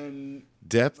 and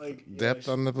Depth? Like, Depth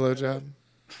yeah, on the blowjob?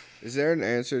 Is there an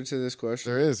answer to this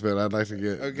question? There is, but I'd like to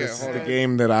get. Okay, this is hold the on.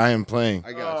 game that I am playing.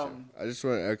 I got Um, you. I just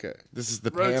want. Okay. This is the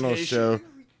panel rotation. show.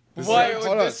 What? Hold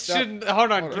on, This stop. shouldn't.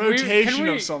 Hold on. Hold Can on. rotation we? Can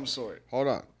we? of some sort. Hold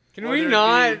on. Can Whether we it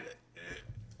not? be-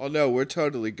 Oh no, we're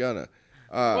totally gonna.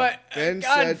 What? Ben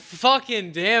God said.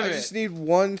 fucking damn I it! just need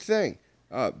one thing.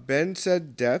 Ben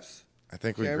said depth. I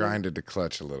think we Cameron? grinded the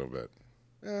clutch a little bit.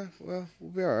 Well,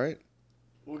 we'll be all right.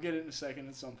 We'll get it in a second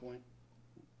at some point.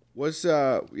 What's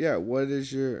what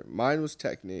is your mine was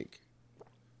technique.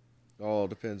 All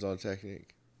depends on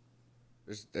technique.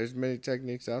 There's many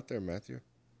techniques out there, Matthew.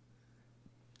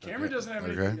 Cameron doesn't have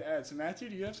Okay. anything to add. So Matthew,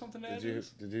 do you have something to add? to this?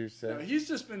 Did you say? No, he's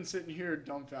just been sitting here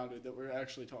dumbfounded that we're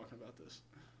actually talking about this.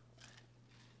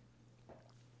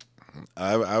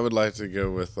 I would like to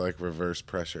go with like reverse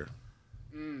pressure.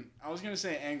 I was gonna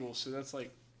say angles, so that's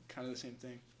like kind of the same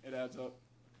thing. It adds up.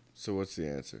 So what's the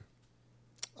answer?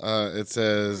 It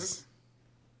says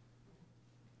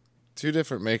 2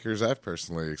 different makers I've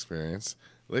personally experienced.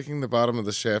 Licking the bottom of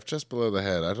the shaft just below the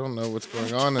head. I don't know what's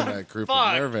going on in that group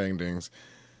of nerve endings,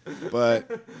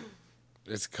 but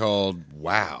it's called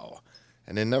wow.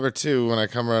 And then number 2, when I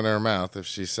come around her mouth, if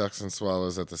she sucks and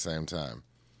swallows at the same time.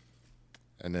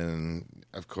 And then,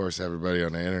 of course, everybody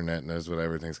on the internet knows what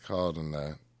everything's called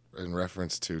in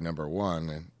reference to number 1.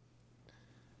 And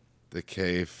the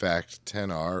K Fact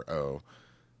 10RO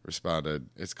responded,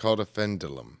 it's called a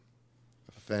fendulum.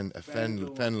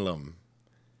 Fendulum.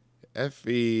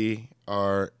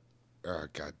 F-E-R... Oh,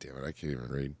 God damn it, I can't even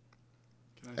read.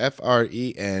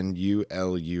 F-R-E-N-U-L-U-M.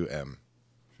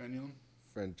 Frenulum?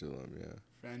 Frenulum, yeah.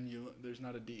 Frenulum. There's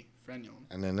not a D. Frenulum.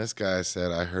 And then this guy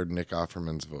said, I heard Nick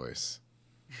Offerman's voice.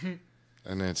 And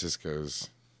then it just goes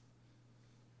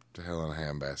to hell in a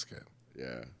handbasket.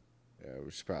 Yeah. Yeah,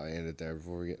 we should probably end it there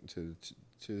before we get into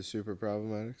the super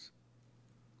problematics.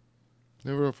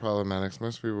 No real problematics.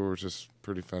 Most people were just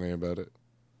pretty funny about it.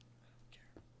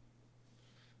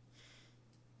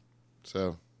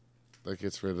 So, that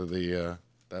gets rid of the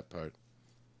that part.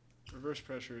 Reverse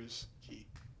pressure is key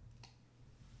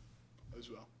as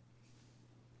well.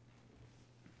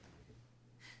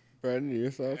 Brandon, your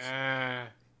thoughts?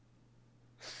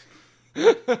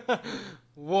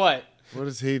 What? What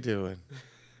is he doing?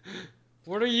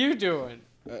 What are you doing?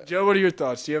 Joe, what are your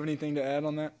thoughts? Do you have anything to add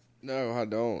on that? No, I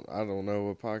don't. I don't know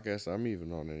what podcast I'm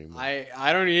even on anymore.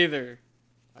 I don't either.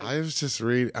 I was just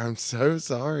reading. I'm so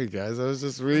sorry, guys. I was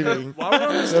just reading While we're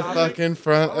on this the topic, fucking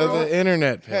front of the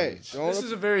internet Hey, page. this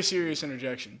is a very serious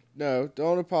interjection.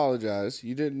 don't apologize.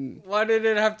 You didn't. Why did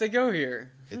it have to go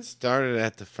here? It started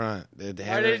at the front. Why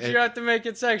did you have to make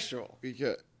it sexual?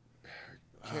 Because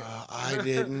I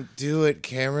didn't do it,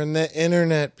 Cameron. The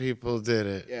internet people did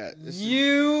it. yeah,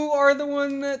 You are the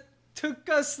one that took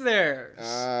us there.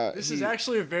 This is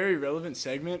actually a very relevant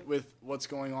segment with what's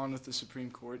going on with the Supreme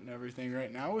Court and everything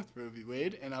right now with Roe v.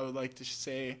 Wade. And I would like to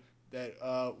say that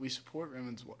we support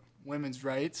women's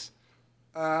rights.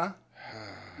 Your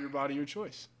body, your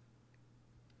choice.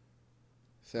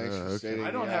 Thanks for okay. stating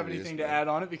I don't the have obvious, anything to Ben. add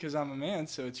on it because I'm a man,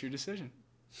 so it's your decision.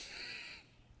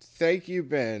 Thank you,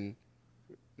 Ben.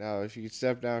 Now, if you could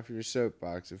step down from your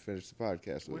soapbox and finish the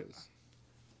podcast with us.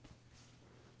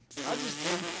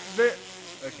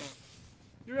 Okay.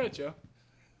 You're right, Joe.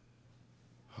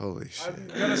 Holy shit. I'm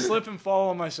gonna slip and fall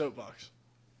on my soapbox.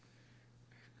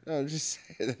 No, I'm just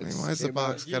saying. I mean, why is the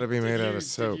box got to be made out of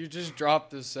soap? Did you just drop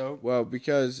the soap? Well,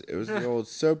 because it was the old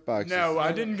soapbox. No,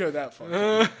 I didn't go that far.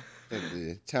 that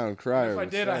the town crier. If I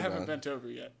was did, I fed haven't on. bent over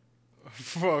yet.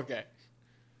 Okay.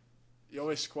 You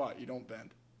always squat, you don't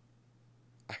bend.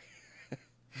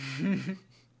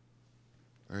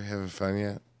 Are you having fun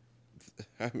yet?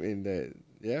 I mean,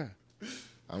 yeah.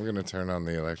 I'm going to turn on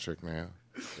the electric now.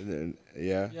 And then,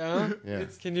 yeah. Yeah? Yeah.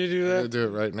 Can you do I'm going to that? do it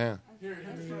right now.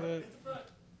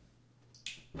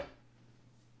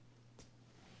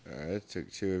 All right, it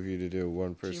took 2 of you to do a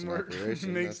one-person Teamwork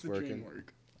operation. makes That's the working. dream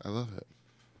work. I love it.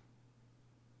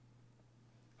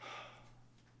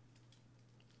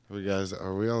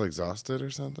 Are we all exhausted or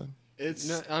something? It's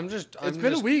No, It's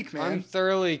been a week, man. I'm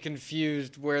thoroughly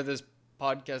confused where this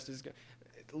podcast is going.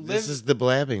 This is the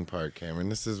blabbing part, Cameron.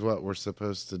 This is what we're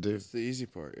supposed to do. It's the easy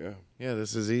part, yeah. Yeah,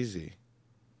 this is easy.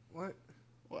 What?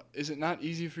 what? Is it not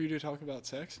easy for you to talk about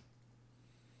sex?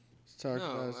 Let's talk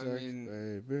No, about I sex,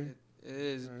 mean, baby. It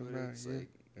is, but it's like.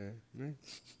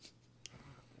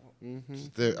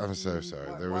 I'm so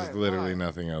sorry. There was literally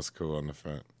nothing else cool on the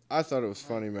front. I thought it was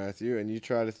funny, Matthew, and you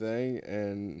tried a thing,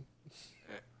 and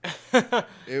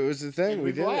it was the thing. And we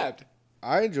we did. blabbed.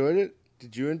 I enjoyed it.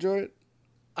 Did you enjoy it?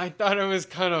 I thought it was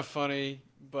kind of funny,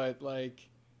 but like.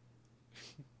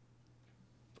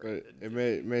 But it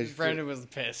made you feel, Brandon was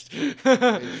pissed. made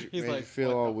He's you like, feel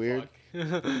 "What all the weird?"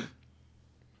 fuck?"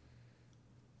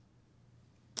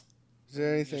 Is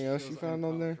there It anything just else you feels found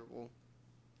on there? uncomfortable.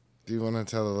 Do you want to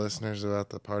tell the listeners about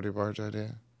the party barge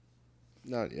idea?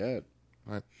 Not yet,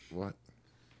 What?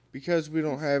 because we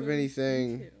don't have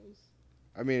anything. Details.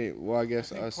 I mean, well, I I guess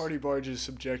think us. party barge is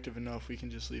subjective enough. We can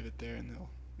just leave it there, and they'll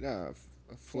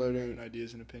A form their own floating,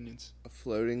 ideas and opinions. a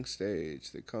floating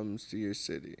stage that comes to your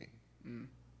city.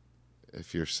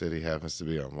 If your city happens to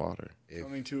be on water. If-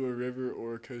 Coming to a river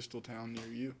or a coastal town near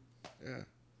you. Yeah,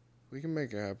 we can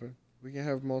make it happen. We can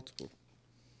have multiple.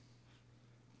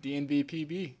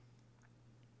 DNBPB.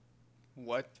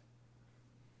 What?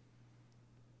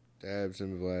 Dabs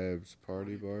and Blabs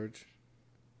Party Barge.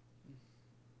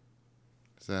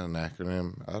 Is that an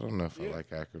acronym? I don't know if I Yeah.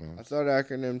 like I acronyms. thought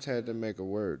acronyms had to make a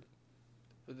word,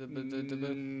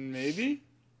 Maybe.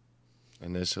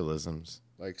 Initialisms.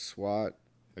 like SWAT,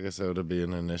 I guess that would be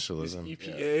an Is initialism.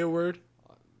 EPA a word?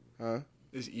 huh?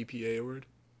 Is EPA a word?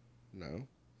 No,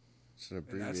 it's an And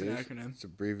abbreviation. that's an acronym. It's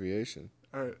abbreviation.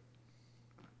 All right.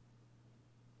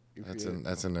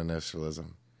 That's an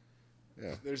initialism.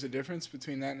 There's a difference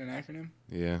between that and an acronym.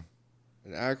 Yeah.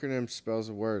 An acronym spells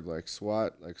a word like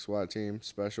SWAT, like SWAT team,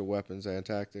 Special Weapons and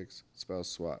Tactics. Spells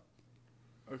SWAT.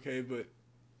 Okay, but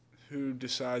who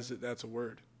decides that that's a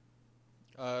word?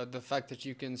 The fact that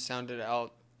you can sound it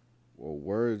out. Well,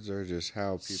 words are just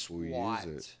how people SWAT.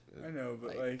 use it. I know,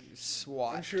 but like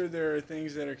SWAT. I'm sure there are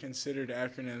things that are considered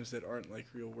acronyms that aren't like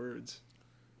real words.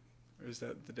 Or is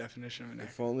that the definition of an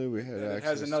If acronym? only we had That it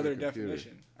access has another to a computer.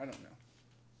 definition. I don't know.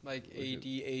 Like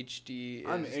ADHD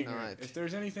I'm is ignorant. not. If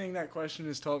there's anything that question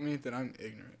has taught me, then I'm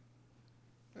ignorant.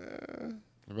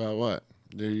 About what?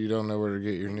 You don't know where to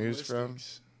get your news from?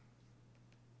 Linguistics.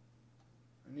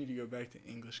 I need to go back to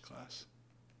English class.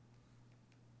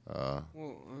 Well,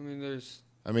 I mean, there's.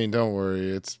 I mean, don't worry.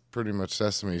 It's pretty much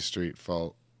Sesame Street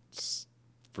fault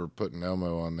for putting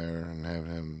Elmo on there and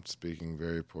having him speaking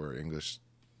very poor English.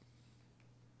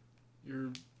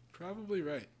 You're probably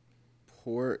right.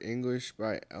 Poor English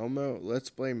by Elmo. Let's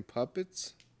blame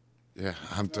puppets. Yeah,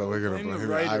 I'm totally gonna blame the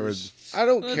blame it. I would. writers. I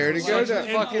don't care to go Like to.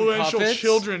 fucking Influential puppets?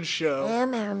 children's show.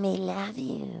 Elmo, me love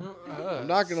you. I'm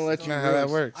not gonna let That's you. not how that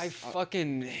roast- works. I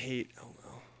fucking hate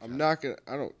Elmo. I'm not gonna.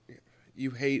 I don't.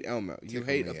 You hate Elmo. You Tickle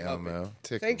hate me, a puppet. Elmo.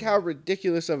 Tickle Think me. how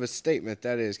ridiculous of a statement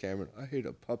that is, Cameron. I hate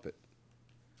a puppet.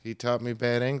 He taught me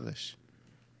bad English.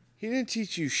 He didn't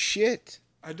teach you shit.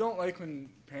 I don't like when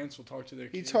parents will talk to their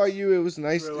He kids. taught you it was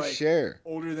nice who to are, like, share.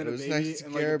 older than It a was baby nice to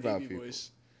and like care a about baby people.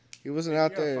 voice. He wasn't You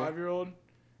out got a there. 5-year-old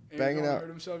and banging you're out- hurt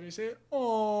himself and you say,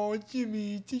 "Oh,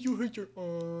 Jimmy, did you hurt your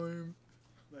arm?"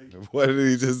 Like, What did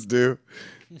he just do?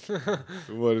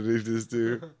 What did he just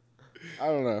do? I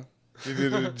don't know. He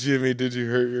did a Jimmy, did you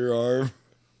hurt your arm?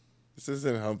 This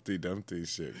isn't Humpty Dumpty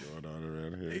shit going on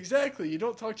around here. exactly. You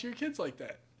don't talk to your kids like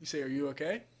that. You say, "Are you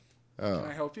okay? Can I Oh,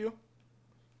 help you?"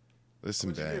 listen,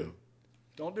 What'd you Ben. do?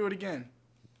 Don't do it again.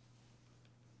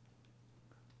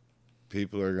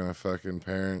 People are gonna fucking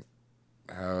parent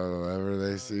however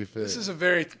they see fit. This is a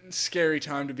very scary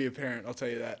time to be a parent. I'll tell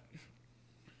you that.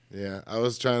 Yeah, I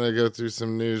was trying to go through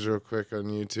some news real quick on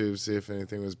YouTube, see if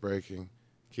anything was breaking,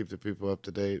 keep the people up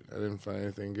to date. I didn't find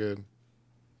anything good.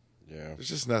 Yeah. There's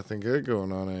just nothing good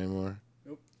going on anymore.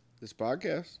 This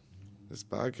podcast. This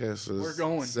podcast We're is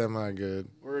going. semi-good.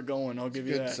 We're going. I'll give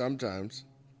you Good that. sometimes.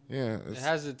 Yeah, It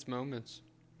has its moments.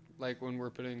 Like when we're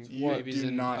putting You babies do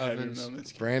in not have your ovens.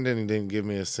 moments. Brandon didn't give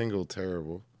me a single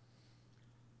terrible.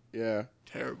 Yeah.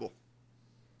 Terrible.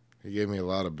 He gave me a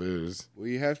lot of booze. Well,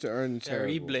 you have to earn the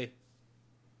terrible. Terrible.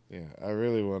 Yeah, I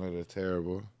really wanted a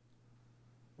terrible.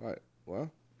 What?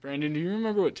 Well, Brandon, do you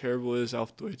remember what terrible is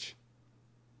auf Deutsch?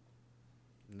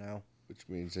 No. which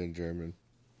means in German.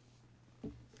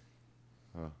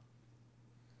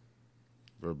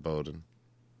 Verboten.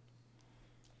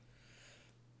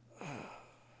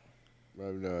 I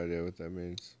have no idea what that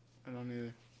means. I don't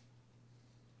either.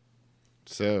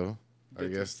 So, I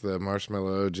Bitte. guess the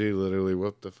Marshmello OG literally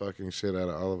whooped the fucking shit out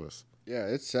of all of us. Yeah,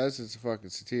 it says it's a fucking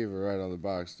sativa right on the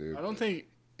box, dude. I don't think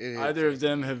It hits either it. of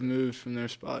them have moved from their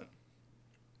spot.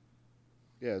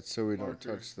 Yeah, it's so we don't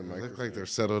Marker. touch the They microphone. look like they're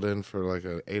settled in for like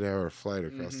an 8-hour flight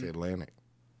across Mm-hmm. the Atlantic.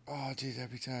 Oh, dude, that'd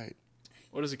be tight.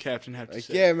 What does the captain have to Like,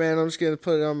 say? yeah, man, I'm just gonna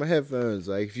put it on my headphones.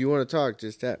 Like, if you want to talk,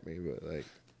 just tap me. But like,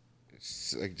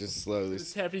 it's like just slowly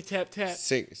Just tappy tap tap.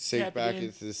 sink Tap back again.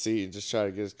 into the seat and just try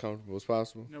to get as comfortable as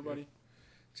possible. Nobody.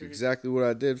 It's exactly what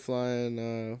I did flying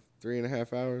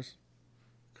 3.5 hours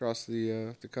across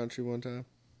the country one time.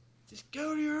 Just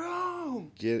go to your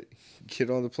home. Get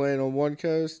on the plane on one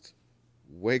coast,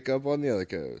 wake up on the other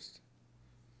coast.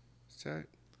 It's tight.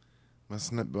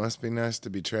 Must be nice to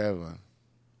be traveling.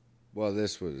 Well,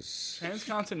 this was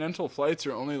Transcontinental flights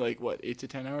are only like what 8 to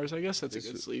 10 hours. I guess that's a this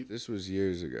good was, sleep. this was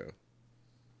years ago.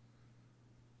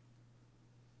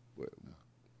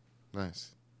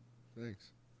 Nice.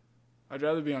 Thanks. I'd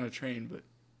rather be on a train, but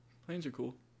planes are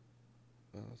cool.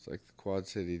 Well, it's like the Quad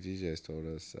City DJs told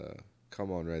us,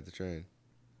 come on, ride the train.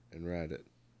 And ride it.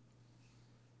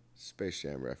 Space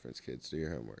Jam reference, kids. Do your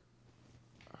homework.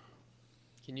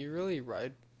 Can you really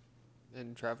ride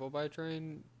and travel by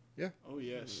train? Oh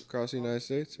yes, Across the United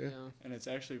States, yeah. and it's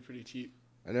actually pretty cheap.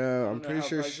 I know, I I'm don't know pretty how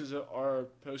sure... prices are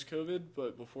post COVID,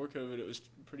 but before COVID, it was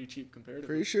pretty cheap comparatively.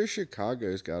 Pretty sure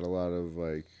Chicago's got a lot of,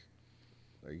 like,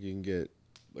 Like you can get,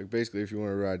 like basically if you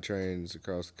want to ride trains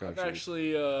across the I've country.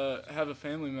 actually have a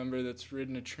family member that's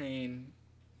ridden a train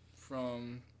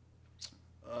from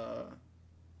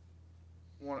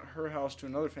her house to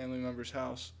another family member's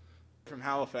house from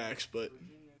Halifax, but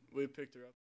we picked her up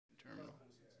at the terminal.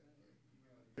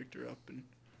 Picked her up and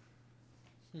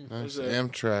Nice. a-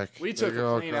 Amtrak. we They took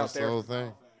go a plane across out there the whole from thing.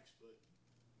 Halifax,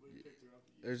 but we picked her up.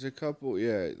 There's a couple,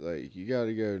 yeah, like you got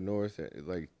to go north,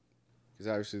 like, because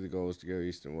obviously the goal is to go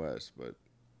east and west, but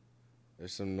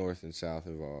there's some north and south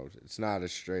involved. It's not a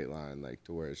straight line, like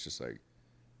to where it's just like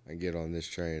I get on this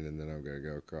train and then I'm gonna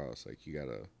go across. Like you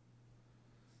gotta.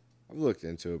 I've looked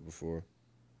into it before.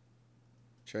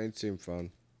 Trains seem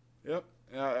fun. Yep.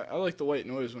 Yeah, I like the white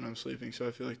noise when I'm sleeping, so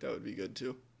I feel like that would be good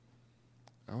too.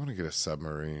 I want to get a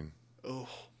submarine. Oh.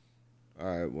 All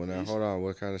right, well now Please. hold on.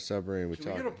 What kind of submarine we Can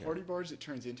we talking? get a here? party barge that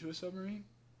turns into a submarine?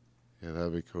 Yeah,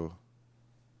 that'd be cool.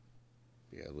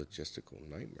 Yeah, logistical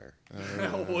nightmare.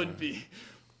 That would be.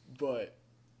 But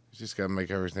You just got to make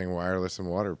everything wireless and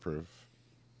waterproof.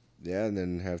 Yeah, and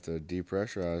then have to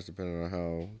depressurize depending on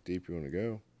how deep you want to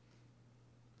go.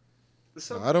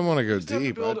 I don't want to go just have to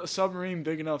deep. build a submarine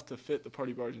big enough to fit the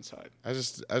party barge inside. I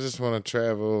just want to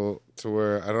travel to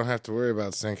where I don't have to worry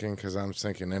about sinking because I'm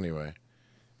sinking anyway.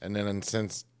 And then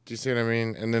since, do you see what I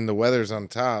mean? And then the weather's on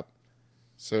top,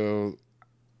 so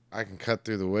I can cut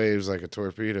through the waves like a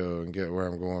torpedo and get where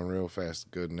I'm going real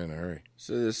fast, good, and in a hurry.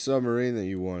 So the submarine that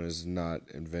you want is not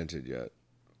invented yet.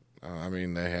 I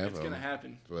mean, they have It's them, gonna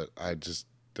happen. but I just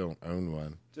don't own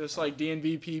one. Just like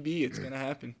DNB PB, it's gonna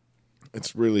happen.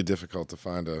 It's really difficult to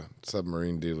find a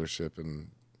submarine dealership in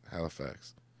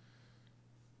Halifax.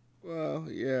 Well,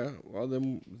 yeah. Well,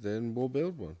 then we'll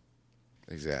build one.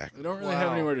 Exactly. They don't really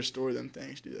have anywhere to store them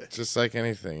things, do they? Just like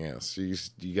anything else, you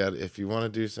got, if you want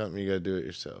to do something, you got to do it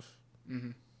yourself.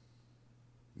 Mm-hmm.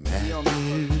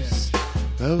 Matthews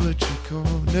Poetry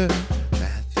Corner.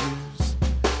 Matthews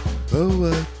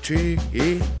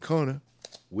Poetry Corner.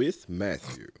 With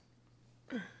Matthew.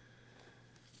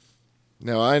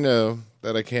 Now, I know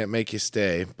that I can't make you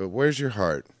stay, but where's your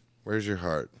heart? Where's your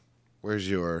heart? Where's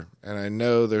your... And I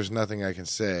know there's nothing I can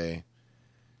say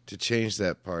to change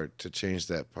that part, to change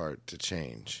that part, to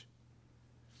change.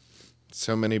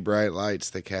 So many bright lights,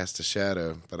 they cast a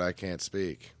shadow, but I can't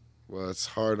speak. Well, it's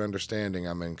hard understanding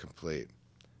I'm incomplete.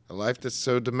 A life that's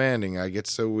so demanding, I get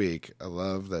so weak. A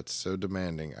love that's so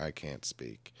demanding, I can't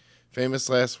speak. Famous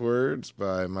Last Words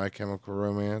by My Chemical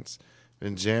Romance.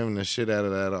 Been jamming the shit out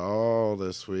of that all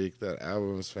this week. That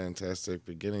album is fantastic,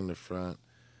 beginning to front.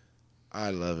 I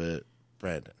love it.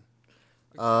 Brandon.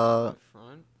 Front.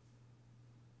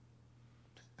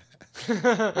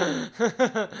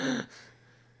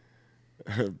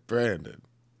 Brandon.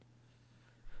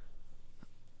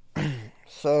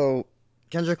 So,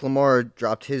 Kendrick Lamar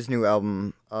dropped his new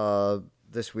album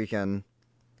this weekend.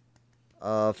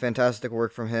 Fantastic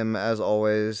work from him, as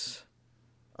always.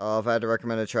 If I had to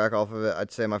recommend a track off of it,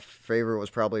 I'd say my favorite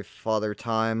was probably Father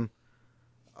Time.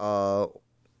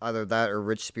 Either that or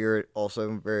Rich Spirit,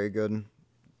 also very good.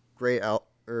 Great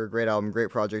album,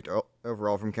 great project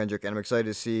overall from Kendrick, and I'm excited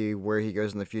to see where he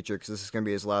goes in the future because this is going to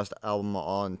be his last album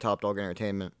on Top Dog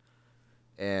Entertainment,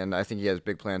 and I think he has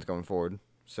big plans going forward.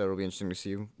 So it'll be interesting to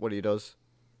see what he does.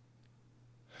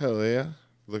 Hell yeah.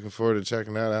 Looking forward to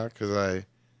checking that out because I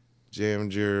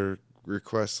jammed your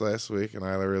requests last week and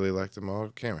I really liked them all.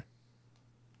 Cameron.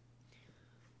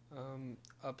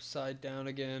 Upside Down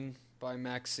Again by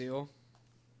Max Seal.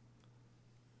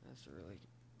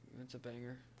 It's a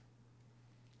banger.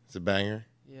 It's a banger.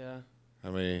 Yeah,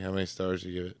 How many stars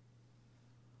you give it?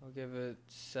 I'll give it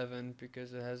 7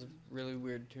 because it has really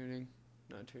weird tuning.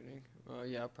 Not tuning.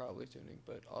 Yeah, probably tuning,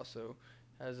 but also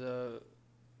has a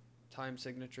time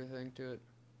signature thing to it.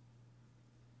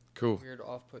 Cool. Weird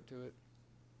off-put to it.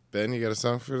 Ben, you got a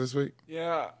song for this week?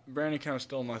 Yeah, Brandon kind of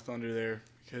stole my thunder there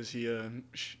because he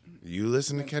You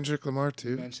listen to Kendrick Lamar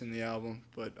too? mentioned the album,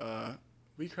 but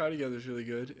We Cry Together is really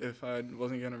good. If I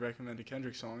wasn't going to recommend a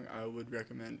Kendrick song, I would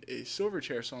recommend a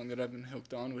Silverchair song that I've been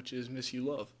hooked on, which is Miss You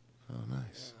Love. Oh,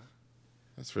 nice.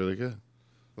 That's really good.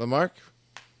 Lamarck,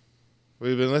 what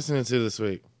have you been listening to this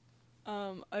week?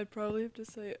 I'd probably have to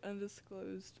say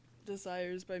Undisclosed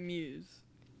Desires by Muse.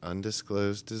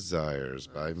 Undisclosed Desires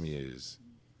by Muse.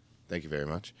 Thank you very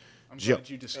much. I'm Joe. glad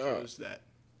you disclosed that.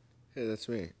 Hey, that's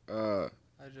me. Hi,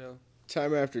 Joe.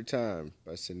 Time After Time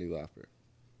by Cyndi Lauper.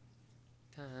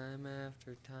 Time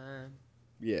after time.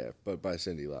 Yeah, but by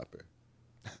Cyndi Lauper.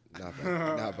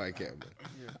 Not by Cameron.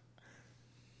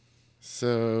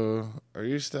 So, are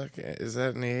you stuck? Is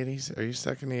that in the 80s? Are you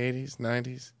stuck in the 80s,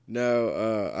 90s? No,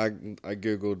 I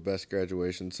googled best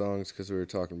graduation songs because we were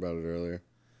talking about it earlier.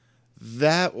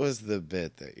 That was the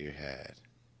bit that you had.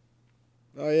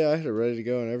 Oh yeah, I had it ready to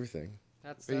go and everything.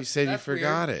 But you said you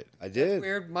forgot it. I did. That's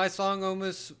weird. My song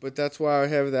almost. But that's why I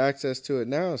have the access to it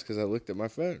now, is because I looked at my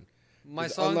phone. My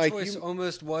 'Cause song unlike choice you-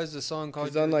 almost was the song called.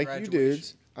 Because Your unlike Graduation. you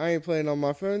dudes, I ain't playing on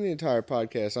my phone the entire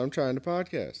podcast. I'm trying to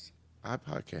podcast. I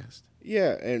podcast.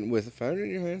 Yeah, and with a phone in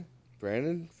your hand.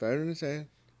 Brandon, phone in his hand.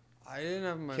 I didn't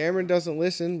have my. Cameron doesn't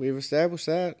listen. We've established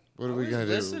that. What are I we was gonna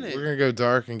do? listening. We're gonna go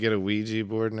dark and get a Ouija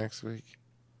board next week.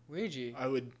 Ouija. I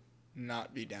would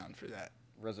not be down for that.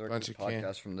 Resurrected Bunch of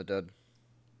podcast from the dead.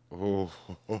 Oh,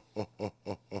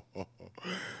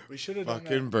 We should have done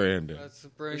fucking that. Brandon. Let's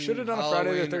bring We should have done a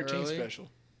Friday the Halloween 13th early. special.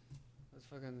 Let's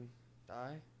fucking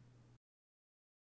die.